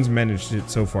 No one's managed it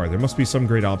so far. There must be some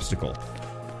great obstacle.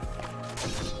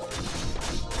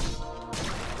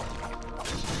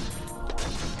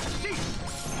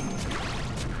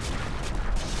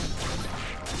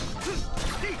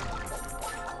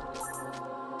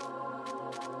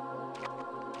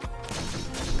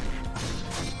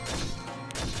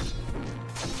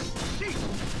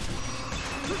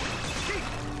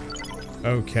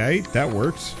 Okay, that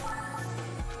worked.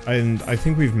 And I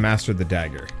think we've mastered the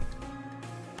dagger.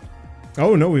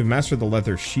 Oh no, we've mastered the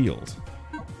leather shield.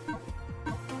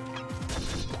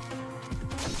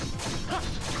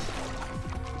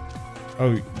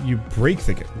 Oh, you break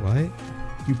the... what?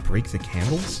 You break the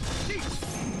candles?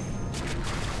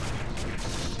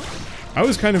 I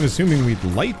was kind of assuming we'd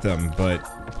light them, but...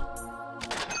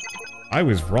 I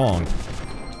was wrong.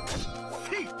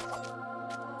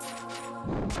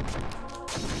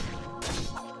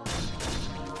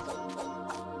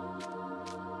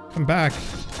 Come back.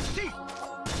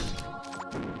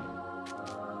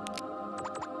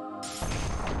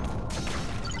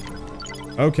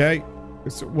 Okay.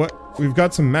 So what? We've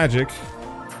got some magic.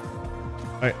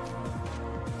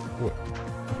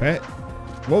 Okay.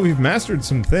 Well, we've mastered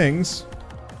some things.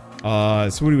 So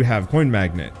what do we have? Coin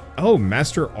magnet. Oh,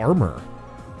 master armor.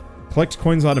 Collect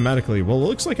coins automatically. Well, it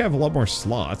looks like I have a lot more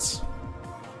slots.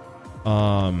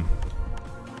 And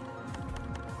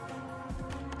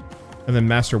then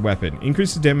master weapon.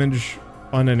 Increases damage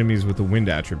on enemies with the wind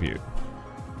attribute.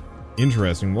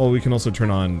 Interesting. Well, we can also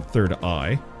turn on third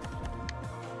eye.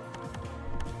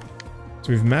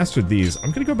 So we've mastered these.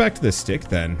 I'm gonna go back to the stick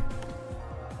then.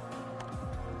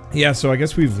 Yeah, so I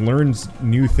guess we've learned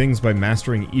new things by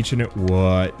mastering each and it.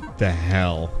 What the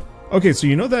hell? Okay, so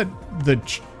you know that the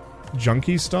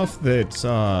junky stuff that's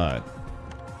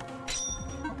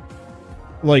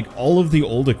like all of the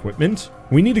old equipment?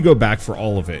 We need to go back for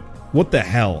all of it. What the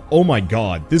hell? Oh my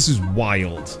god, this is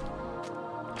wild.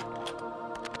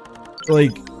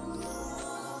 Like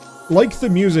the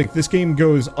music, this game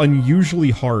goes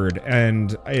unusually hard,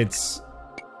 and it's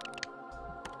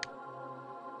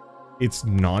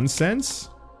nonsense.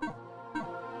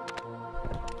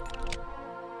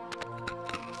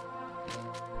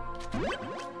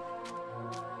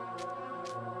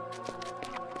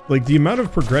 Like, the amount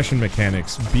of progression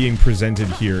mechanics being presented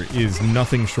here is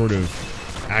nothing short of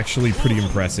actually pretty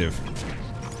impressive.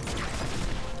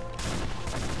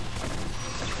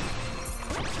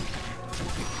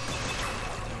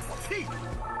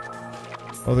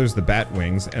 Oh, there's the bat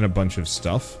wings and a bunch of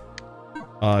stuff.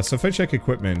 So if I check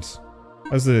equipment,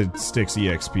 how's the stick's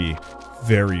EXP?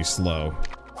 Very slow.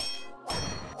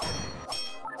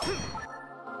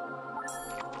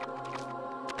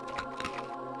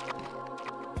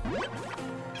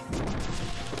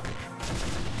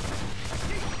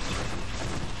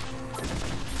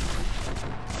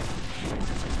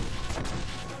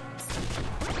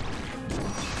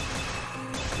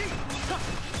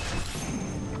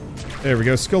 There we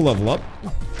go, skill level up.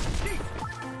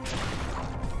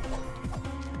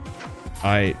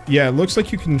 Yeah, it looks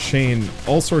like you can chain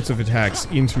all sorts of attacks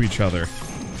into each other.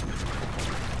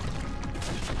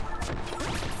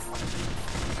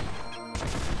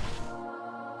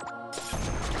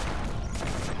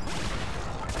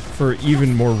 For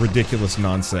even more ridiculous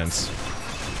nonsense.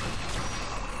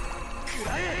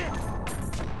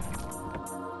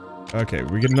 Okay,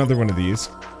 we get another one of these.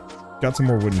 Got some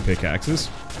more wooden pickaxes.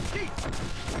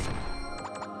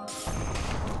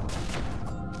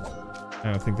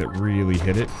 I don't think that really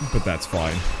hit it, but that's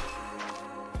fine.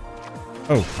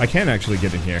 Oh, I can actually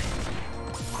get in here.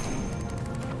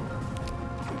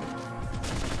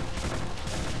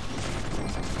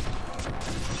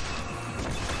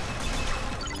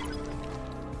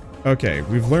 Okay,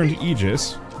 we've learned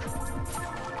Aegis.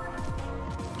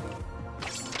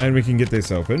 And we can get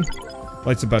this open.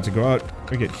 Light's about to go out.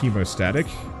 We get hemostatic.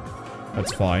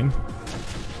 That's fine.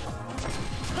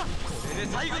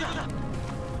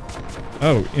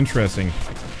 Oh, interesting.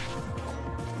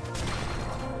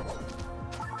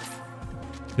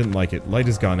 Didn't like it. Light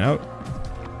has gone out.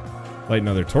 Light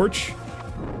another torch.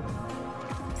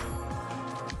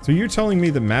 So you're telling me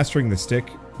that mastering the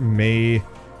stick may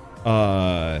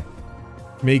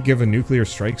give a nuclear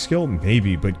strike skill?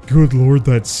 Maybe, but good lord,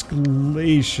 that's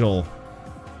glacial.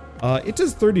 It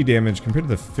does 30 damage compared to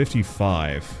the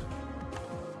 55.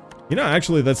 You know,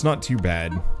 actually, that's not too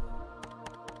bad.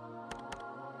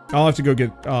 I'll have to go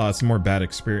get some more bad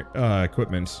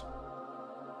equipment.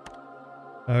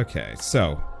 Okay,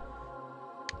 so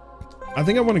I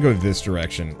think I want to go this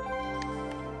direction.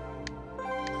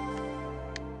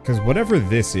 Because whatever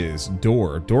this is,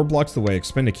 door blocks the way,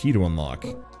 expend a key to unlock.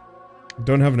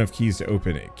 Don't have enough keys to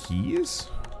open it. Keys?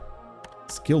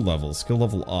 Skill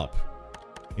level up.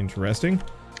 Interesting.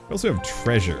 We also have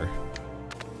treasure.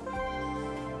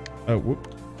 Oh,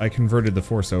 whoop. I converted the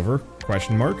force over.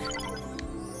 Question mark.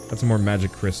 Got some more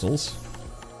magic crystals.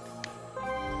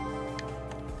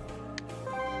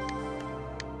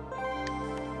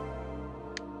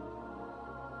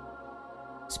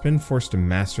 Spend force to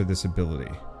master this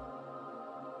ability.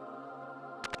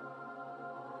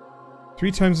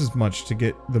 3 times as much to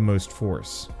get the most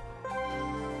force.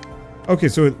 Okay,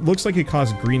 so it looks like it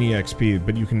costs green EXP,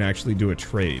 but you can actually do a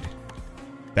trade.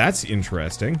 That's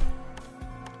interesting.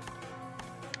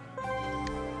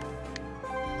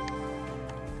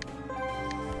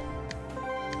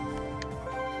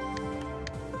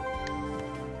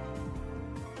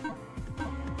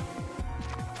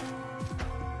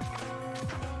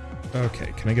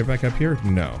 Okay, can I get back up here?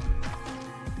 No.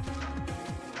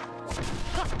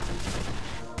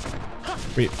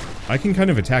 Wait, I can kind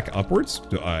of attack upwards?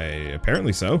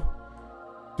 Apparently so.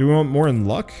 Do we want more in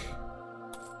luck?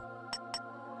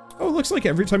 Oh, it looks like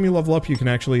every time you level up, you can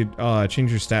actually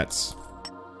change your stats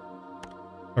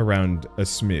around a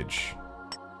smidge.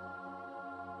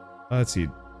 Let's see,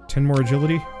 10 more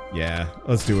agility? Yeah,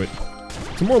 let's do it.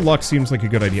 Some more luck seems like a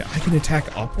good idea. I can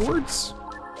attack upwards?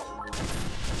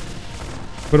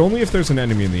 But only if there's an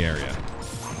enemy in the area.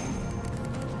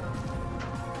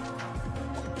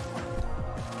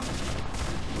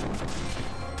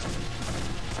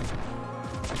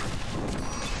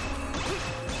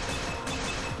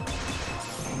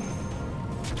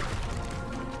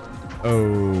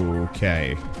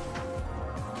 Okay.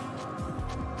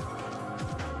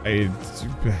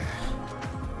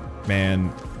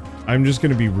 Man, I'm just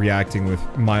gonna be reacting with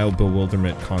mild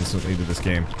bewilderment constantly to this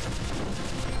game.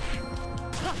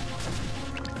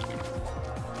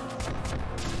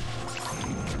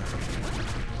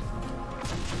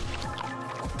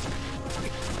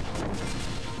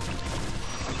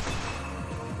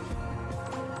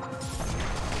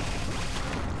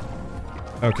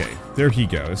 Okay, there he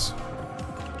goes.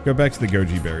 Go back to the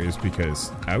goji berries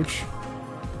because, ouch.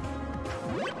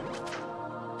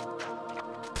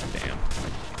 Damn.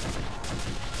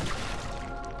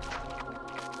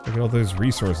 Look at all those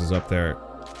resources up there.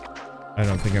 I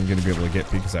don't think I'm going to be able to get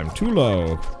because I'm too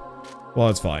low. Well,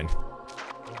 it's fine.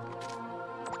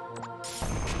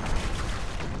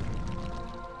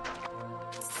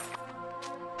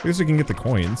 At least I can get the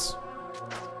coins.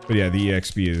 But yeah, the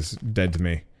EXP is dead to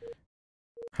me.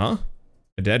 Huh?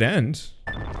 A dead end?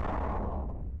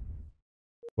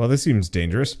 Well, this seems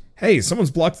dangerous. Hey, someone's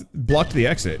blocked the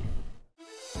exit.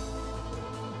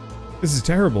 This is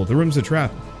terrible. The room's a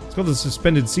trap. It's called the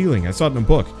suspended ceiling. I saw it in a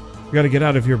book. We gotta get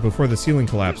out of here before the ceiling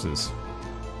collapses.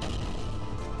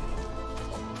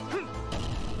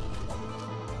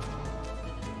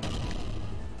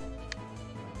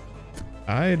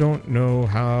 I don't know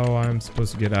how I'm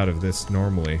supposed to get out of this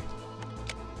normally.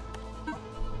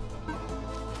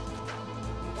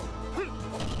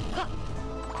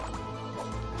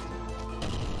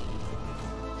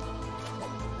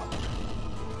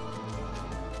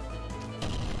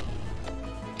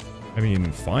 I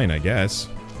mean, fine, I guess.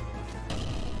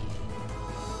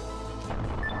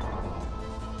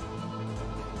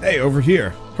 Hey, over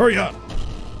here. Hurry up.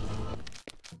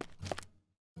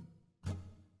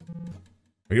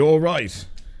 Are you alright?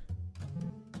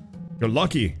 You're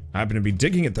lucky. I happen to be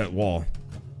digging at that wall.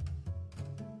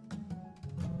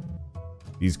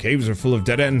 These caves are full of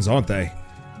dead ends, aren't they?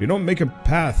 If you don't make a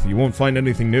path, you won't find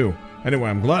anything new. Anyway,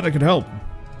 I'm glad I could help.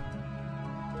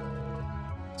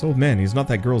 This old man, he's not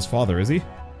that girl's father, is he?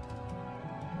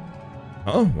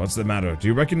 Oh, what's the matter? Do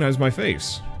you recognize my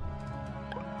face?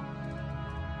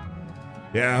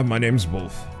 Yeah, my name's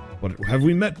Wolf. But have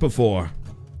we met before?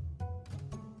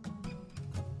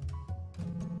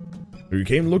 You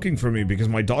came looking for me because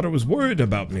my daughter was worried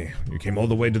about me. You came all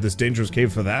the way to this dangerous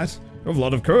cave for that? You have a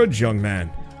lot of courage, young man.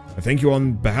 I thank you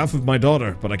on behalf of my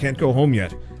daughter, but I can't go home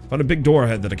yet. Found a big door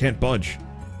ahead that I can't budge.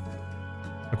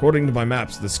 According to my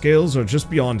maps, the scales are just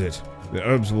beyond it. The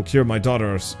herbs that will cure my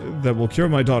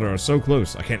daughter are so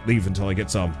close, I can't leave until I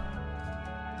get some.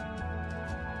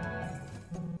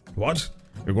 What?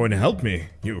 You're going to help me?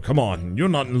 Come on, you're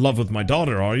not in love with my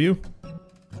daughter, are you?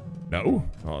 No?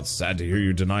 Oh, it's sad to hear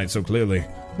you deny it so clearly.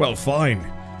 Well, fine.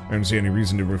 I don't see any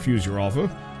reason to refuse your offer.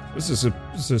 This is a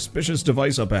suspicious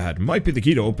device up ahead. Might be the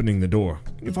key to opening the door.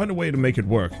 Can you find a way to make it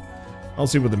work? I'll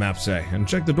see what the maps say, and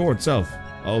check the door itself.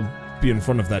 I'll be in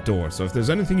front of that door, so if there's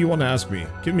anything you want to ask me,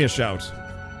 give me a shout.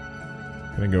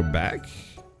 Can I go back?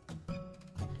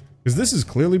 Because this is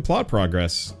clearly plot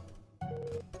progress.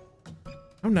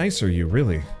 How nice are you,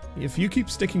 really? If you keep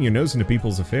sticking your nose into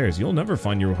people's affairs, you'll never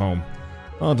find your home.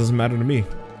 Oh, it doesn't matter to me.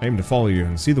 I aim to follow you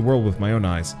and see the world with my own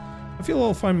eyes. I feel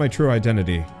I'll find my true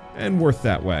identity, and worth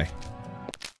that way.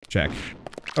 Check.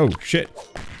 Oh, shit.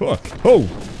 Hook. Oh!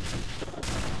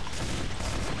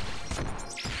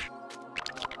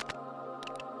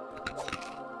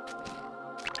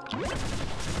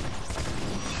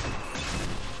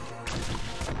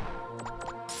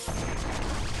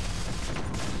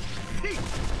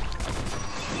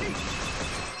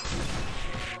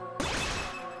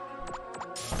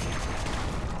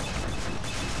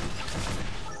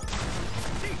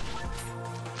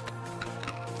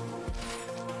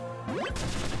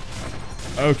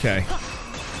 Okay.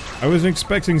 I wasn't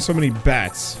expecting so many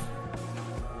bats.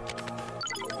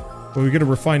 Well, we get a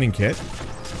refining kit.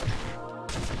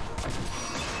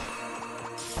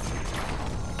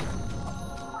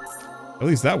 At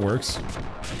least that works.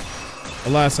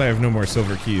 Alas, I have no more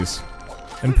silver keys.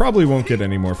 And probably won't get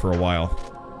any more for a while.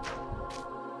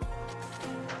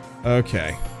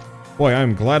 Okay. Boy,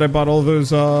 I'm glad I bought all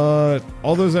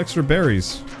those extra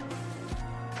berries.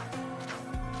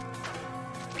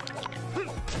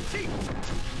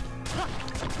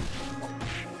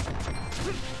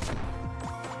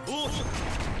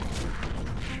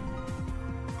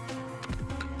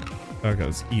 Okay,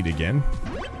 let's eat again.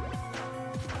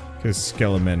 Because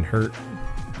Skelemen hurt.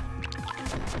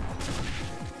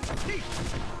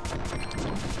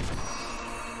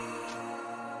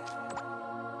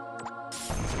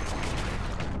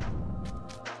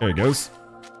 There it goes.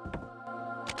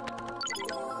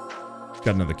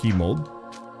 Got another key mold.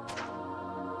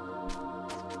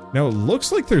 Now it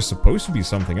looks like there's supposed to be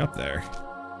something up there.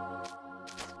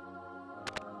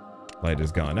 Light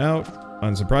has gone out,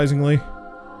 unsurprisingly.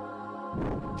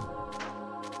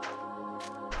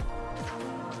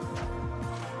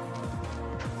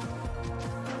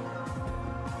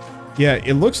 Yeah,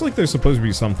 it looks like there's supposed to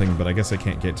be something, but I guess I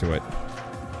can't get to it.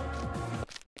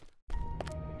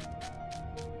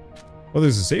 Well,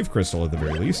 there's a save crystal at the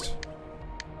very least.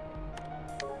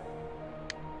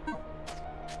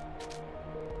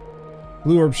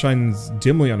 Blue orb shines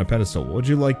dimly on a pedestal. Would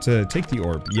you like to take the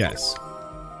orb? Yes.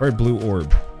 Alright, blue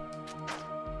orb.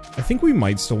 I think we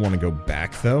might still want to go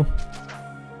back, though.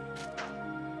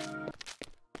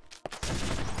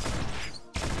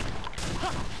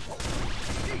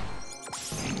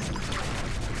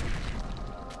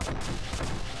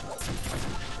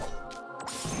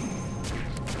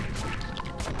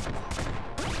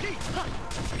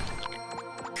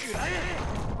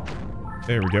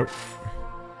 There we go.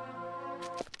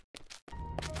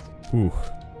 Whew.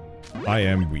 I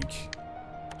am weak.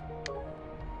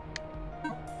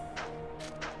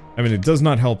 I mean, it does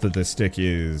not help that this stick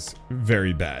is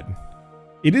very bad.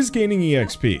 It is gaining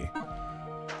EXP.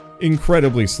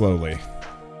 Incredibly slowly.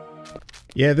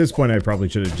 Yeah, at this point I probably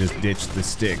should have just ditched the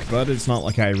stick, but it's not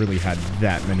like I really had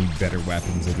that many better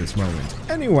weapons at this moment.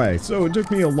 Anyway, so it took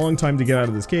me a long time to get out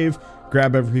of this cave,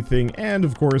 grab everything, and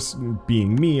of course,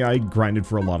 being me, I grinded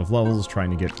for a lot of levels, trying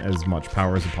to get as much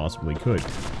power as I possibly could.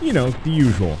 You know, the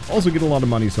usual. Also get a lot of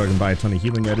money so I can buy a ton of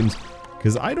healing items,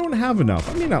 because I don't have enough.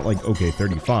 I mean, not like, okay,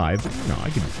 35. But, no,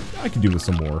 I could do with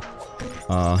some more.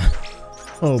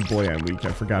 Oh boy, I'm weak.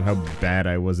 I forgot how bad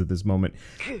I was at this moment.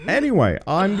 Anyway,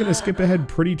 I'm gonna skip ahead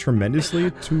pretty tremendously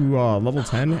to level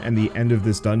 10 and the end of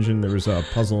this dungeon. There was a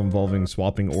puzzle involving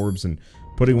swapping orbs and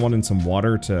putting one in some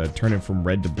water to turn it from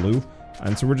red to blue.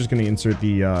 And so we're just gonna insert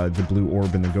the blue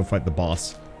orb and then go fight the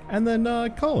boss. And then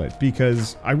call it,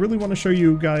 because I really want to show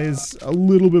you guys a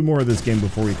little bit more of this game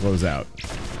before we close out.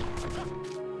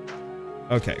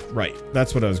 Okay, right.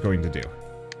 That's what I was going to do.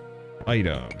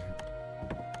 Item.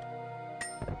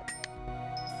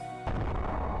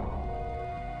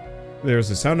 There's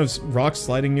a sound of rocks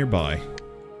sliding nearby.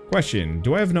 Question,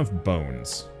 do I have enough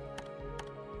bones?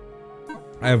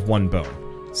 I have 1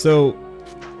 bone. So,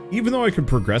 even though I could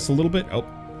progress a little bit... Oh.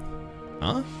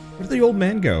 Huh? Where did the old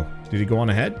man go? Did he go on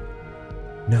ahead?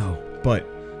 No, but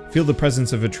feel the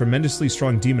presence of a tremendously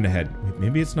strong demon ahead. Wait,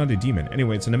 maybe it's not a demon.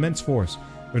 Anyway, it's an immense force.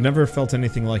 We've never felt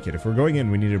anything like it. If we're going in,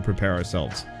 we need to prepare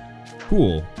ourselves.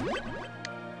 Cool.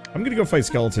 I'm gonna go fight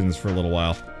skeletons for a little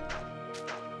while.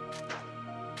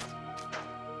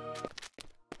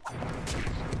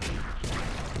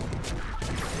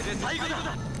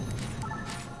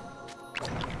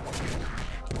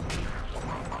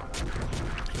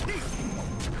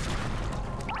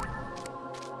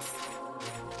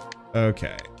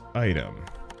 Okay, item.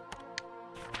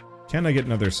 Can I get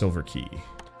another silver key?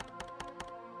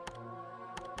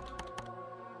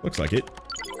 Looks like it.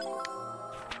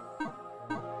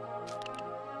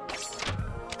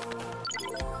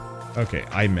 Okay,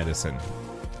 eye medicine.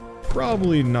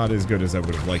 Probably not as good as I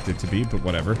would have liked it to be, but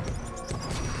whatever.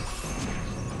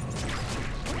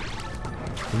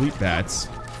 Delete bats.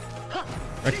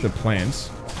 Wreck the plants.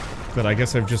 That I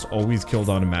guess I've just always killed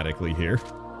automatically here.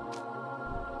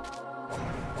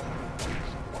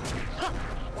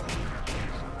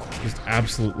 Just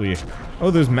absolutely...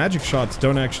 Oh, those magic shots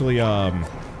don't actually,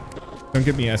 don't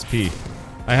get me SP.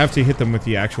 I have to hit them with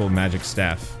the actual magic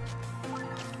staff.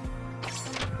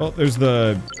 Well, there's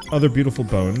the other beautiful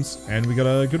bones, and we got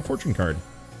a good fortune card.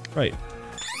 Right.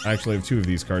 I actually have 2 of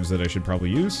these cards that I should probably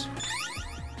use.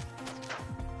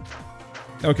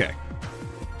 Okay.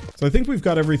 So I think we've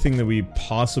got everything that we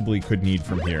possibly could need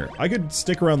from here. I could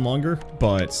stick around longer,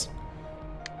 but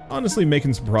honestly,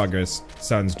 making some progress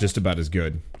sounds just about as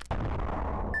good.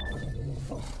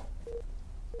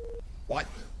 What?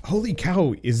 Holy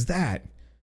cow, is that?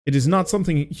 It is not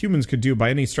something humans could do by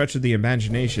any stretch of the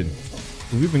imagination.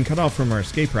 We've been cut off from our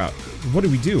escape route. What do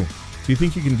we do? Do you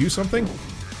think you can do something?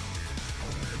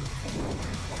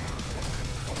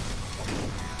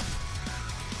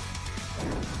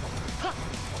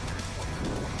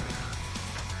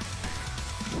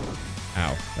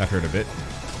 Ow, that hurt a bit.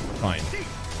 Fine.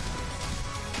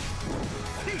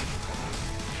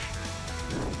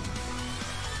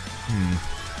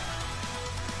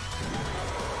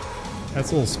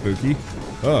 That's a little spooky.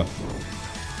 Ugh.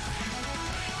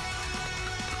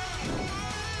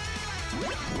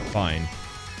 Fine.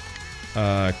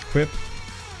 Equip.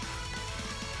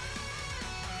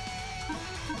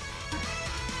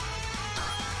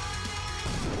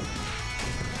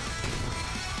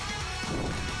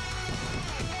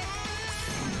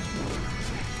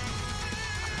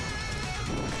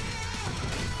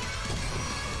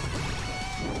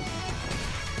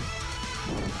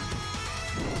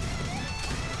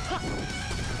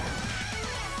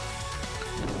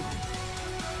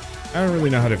 I don't really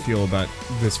know how to feel about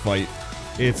this fight.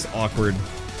 It's awkward.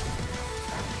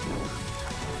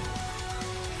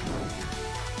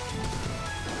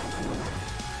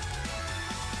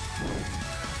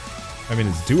 I mean,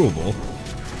 it's doable.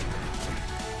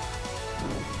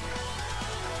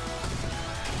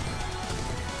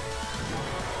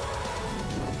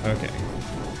 Okay.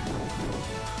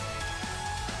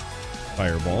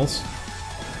 Fireballs.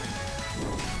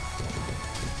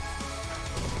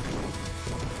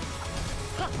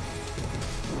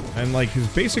 And, like, his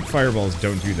basic fireballs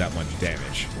don't do that much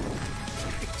damage.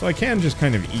 So I can just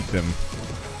kind of eat them.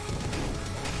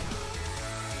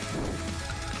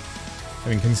 I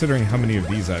mean, considering how many of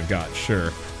these I've got,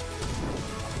 sure.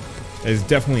 It's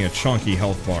definitely a chunky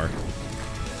health bar.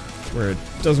 Where it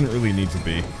doesn't really need to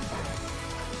be.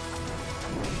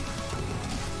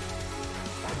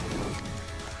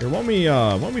 Here, why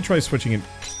don't we try switching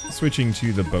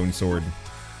to the bone sword.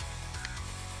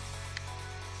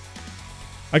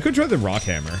 I could try the rock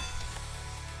hammer.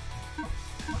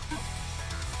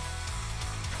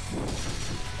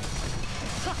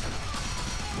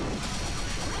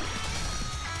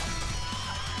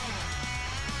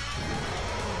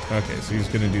 Okay, so he's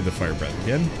gonna do the fire breath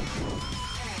again.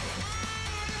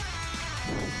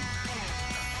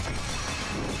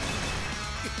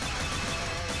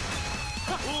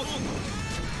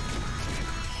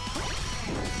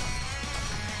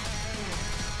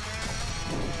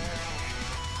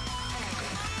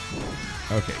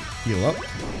 Okay, heal up.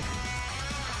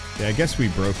 Yeah, I guess we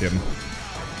broke him.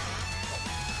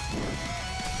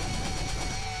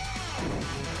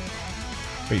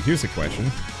 Wait, here's a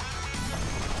question.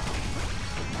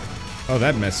 Oh,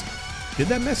 that messed... Did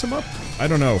that mess him up? I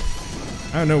don't know.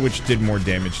 I don't know which did more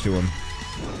damage to him.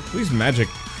 At least magic,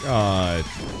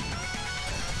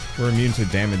 we're immune to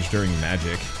damage during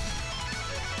magic.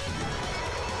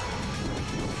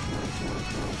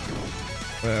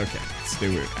 Okay, let's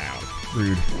do it. Ow.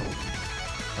 Rude.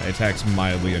 My attacks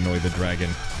mildly annoy the dragon.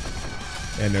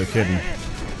 And no kidding.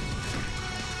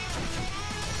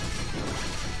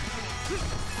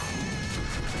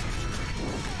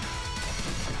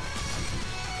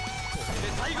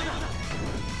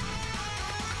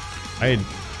 I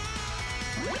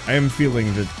am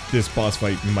feeling that this boss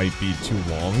fight might be too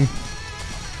long.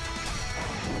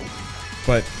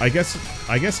 But I guess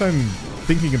I'm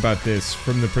thinking about this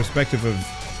from the perspective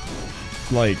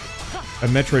of, like, a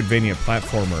Metroidvania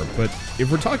platformer, but if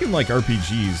we're talking like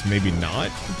RPGs, maybe not.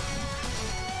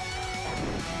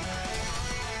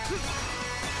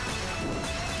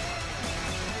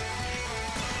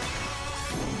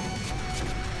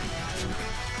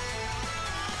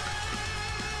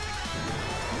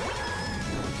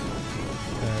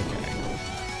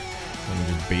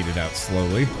 Bait it out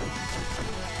slowly.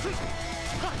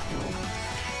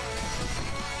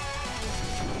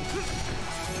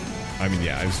 I mean,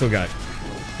 yeah, I've still got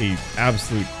a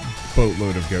absolute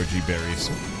boatload of goji berries.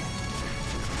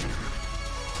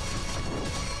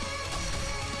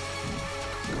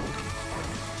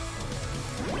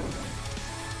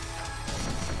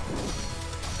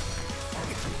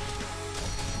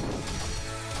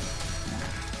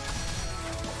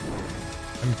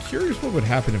 I'm curious what would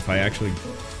happen if I actually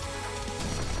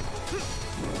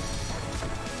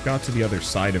got to the other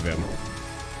side of him.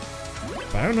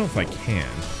 But I don't know if I can.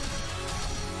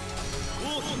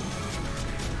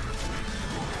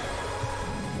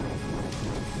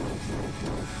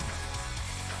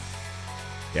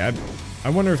 Yeah, I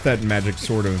wonder if that magic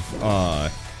sword would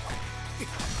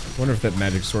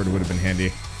have been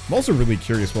handy. I'm also really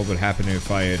curious what would happen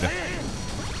if I had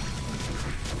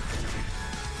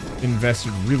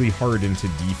invested really hard into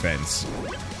defense.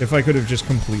 If I could have just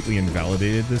completely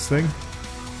invalidated this thing.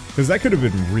 Because that could have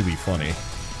been really funny.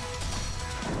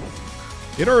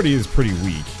 It already is pretty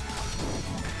weak.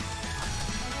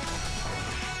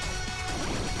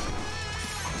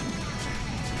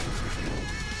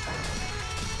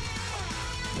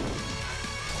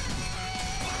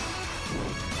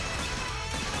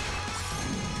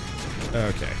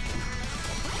 Okay.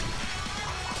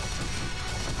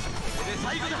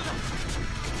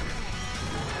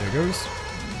 There it goes.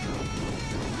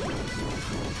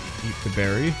 Eat the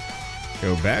berry.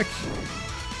 Go back.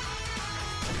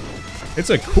 It's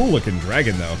a cool looking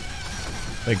dragon though.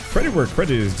 Like, credit where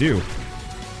credit is due.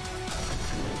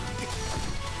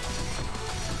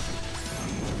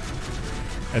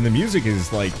 And the music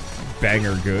is like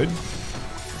banger good.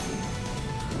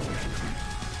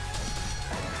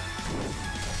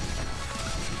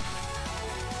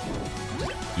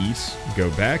 Eat,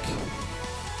 go back.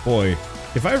 Boy,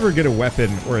 if I ever get a weapon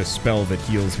or a spell that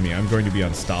heals me, I'm going to be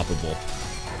unstoppable.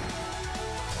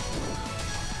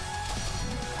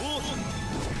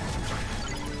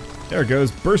 There it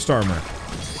goes, burst armor.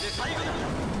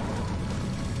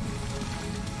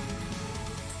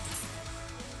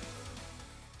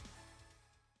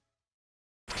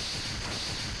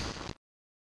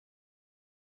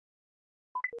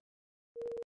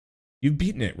 You've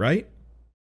beaten it, right?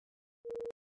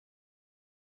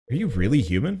 Are you really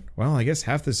human? Well, I guess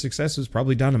half the success was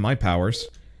probably down to my powers.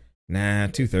 Nah,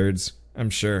 2/3, I'm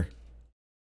sure.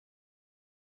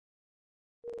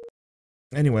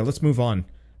 Anyway, let's move on.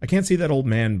 I can't see that old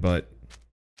man, but...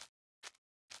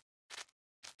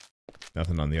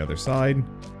 nothing on the other side.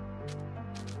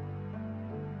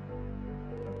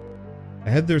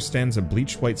 Ahead there stands a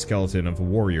bleached white skeleton of a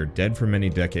warrior dead for many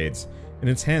decades. In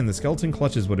its hand, the skeleton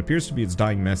clutches what appears to be its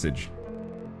dying message.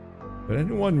 But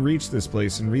anyone reach this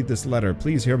place and read this letter,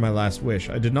 please hear my last wish.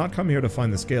 I did not come here to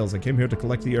find the scales, I came here to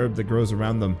collect the herb that grows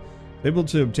around them. Able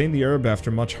to obtain the herb after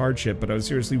much hardship, but I was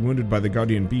seriously wounded by the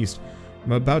guardian beast.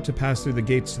 I'm about to pass through the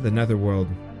gates to the netherworld.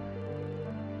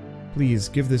 Please,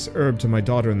 give this herb to my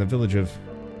daughter in the village of...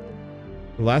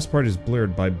 The last part is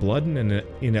blurred by blood and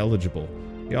ineligible.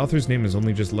 The author's name is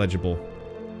only just legible.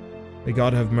 May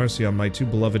God have mercy on my two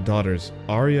beloved daughters,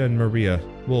 Arya and Maria,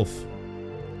 Wolf.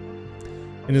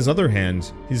 In his other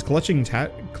hand, he's clutching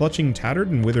tattered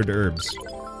and withered herbs.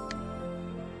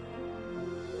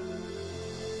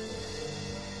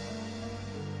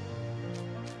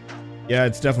 Yeah,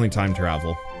 it's definitely time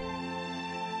travel.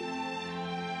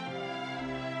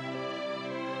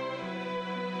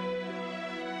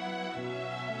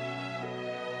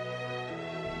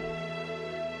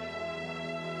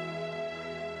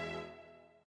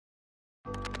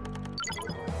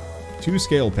 2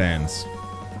 scale pans.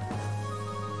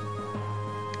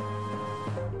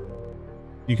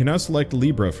 You can now select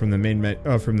Libra from the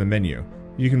menu.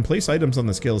 You can place items on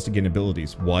the scales to gain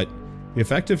abilities. What? The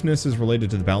effectiveness is related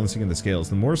to the balancing of the scales.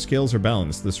 The more scales are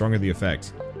balanced, the stronger the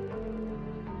effect.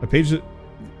 A page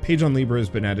on Libra has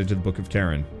been added to the Book of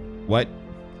Karen. What?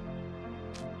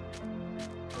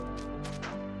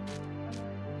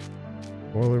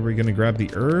 Or are we gonna grab the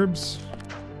herbs?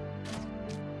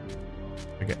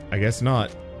 I guess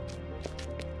not.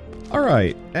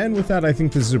 Alright, and with that I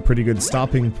think this is a pretty good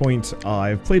stopping point.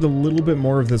 I've played a little bit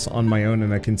more of this on my own,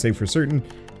 and I can say for certain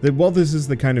that while this is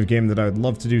the kind of game that I would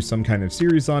love to do some kind of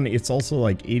series on, it's also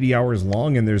like 80 hours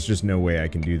long, and there's just no way I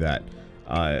can do that.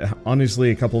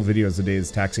 Honestly, a couple videos a day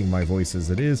is taxing my voice as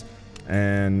it is,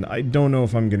 and I don't know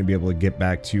if I'm going to be able to get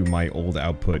back to my old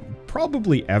output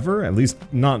probably ever, at least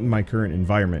not in my current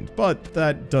environment, but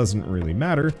that doesn't really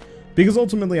matter, because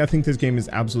ultimately I think this game is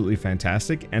absolutely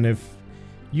fantastic, and if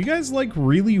you guys like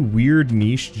really weird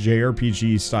niche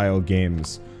JRPG style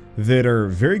games that are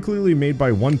very clearly made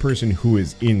by one person who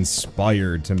is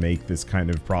inspired to make this kind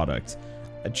of product,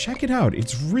 check it out.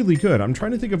 It's really good. I'm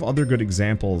trying to think of other good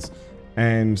examples,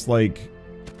 and like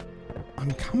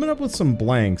I'm coming up with some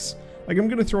blanks. Like I'm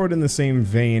gonna throw it in the same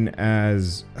vein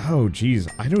as, oh geez,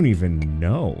 I don't even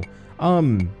know.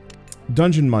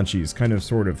 Dungeon Munchies, kind of,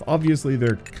 sort of. Obviously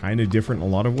they're kind of different in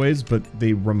a lot of ways, but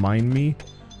they remind me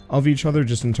of each other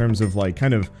just in terms of like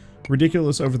kind of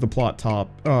ridiculous over the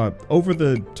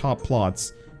top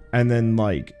plots, and then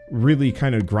like really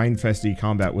kind of grindfesty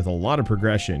combat with a lot of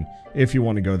progression if you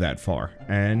want to go that far.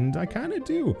 And I kind of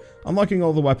do. Unlocking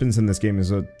all the weapons in this game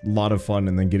is a lot of fun,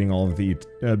 and then getting all of the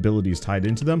abilities tied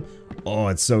into them. Oh,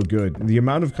 it's so good. The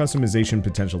amount of customization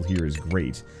potential here is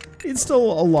great. It's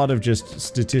still a lot of just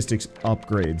statistics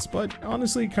upgrades, but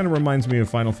honestly it kind of reminds me of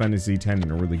Final Fantasy X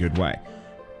in a really good way.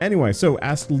 Anyway, so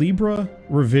Astlibra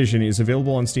Revision is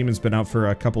available on Steam. It's been out for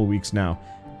a couple weeks now,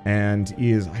 and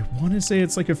is, I want to say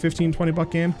it's like a 15-20 buck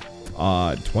game.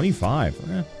 25.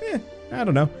 I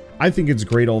don't know. I think it's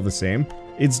great all the same.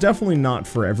 It's definitely not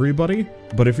for everybody,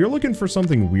 but if you're looking for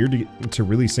something weird to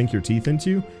really sink your teeth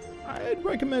into, I'd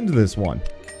recommend this one.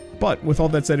 But with all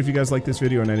that said, if you guys like this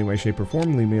video in any way, shape, or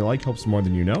form, leave me a like, helps more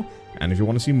than you know. And if you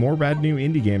want to see more rad new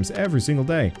indie games every single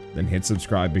day, then hit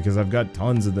subscribe, because I've got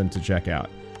tons of them to check out.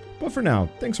 But for now,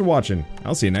 thanks for watching.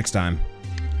 I'll see you next time.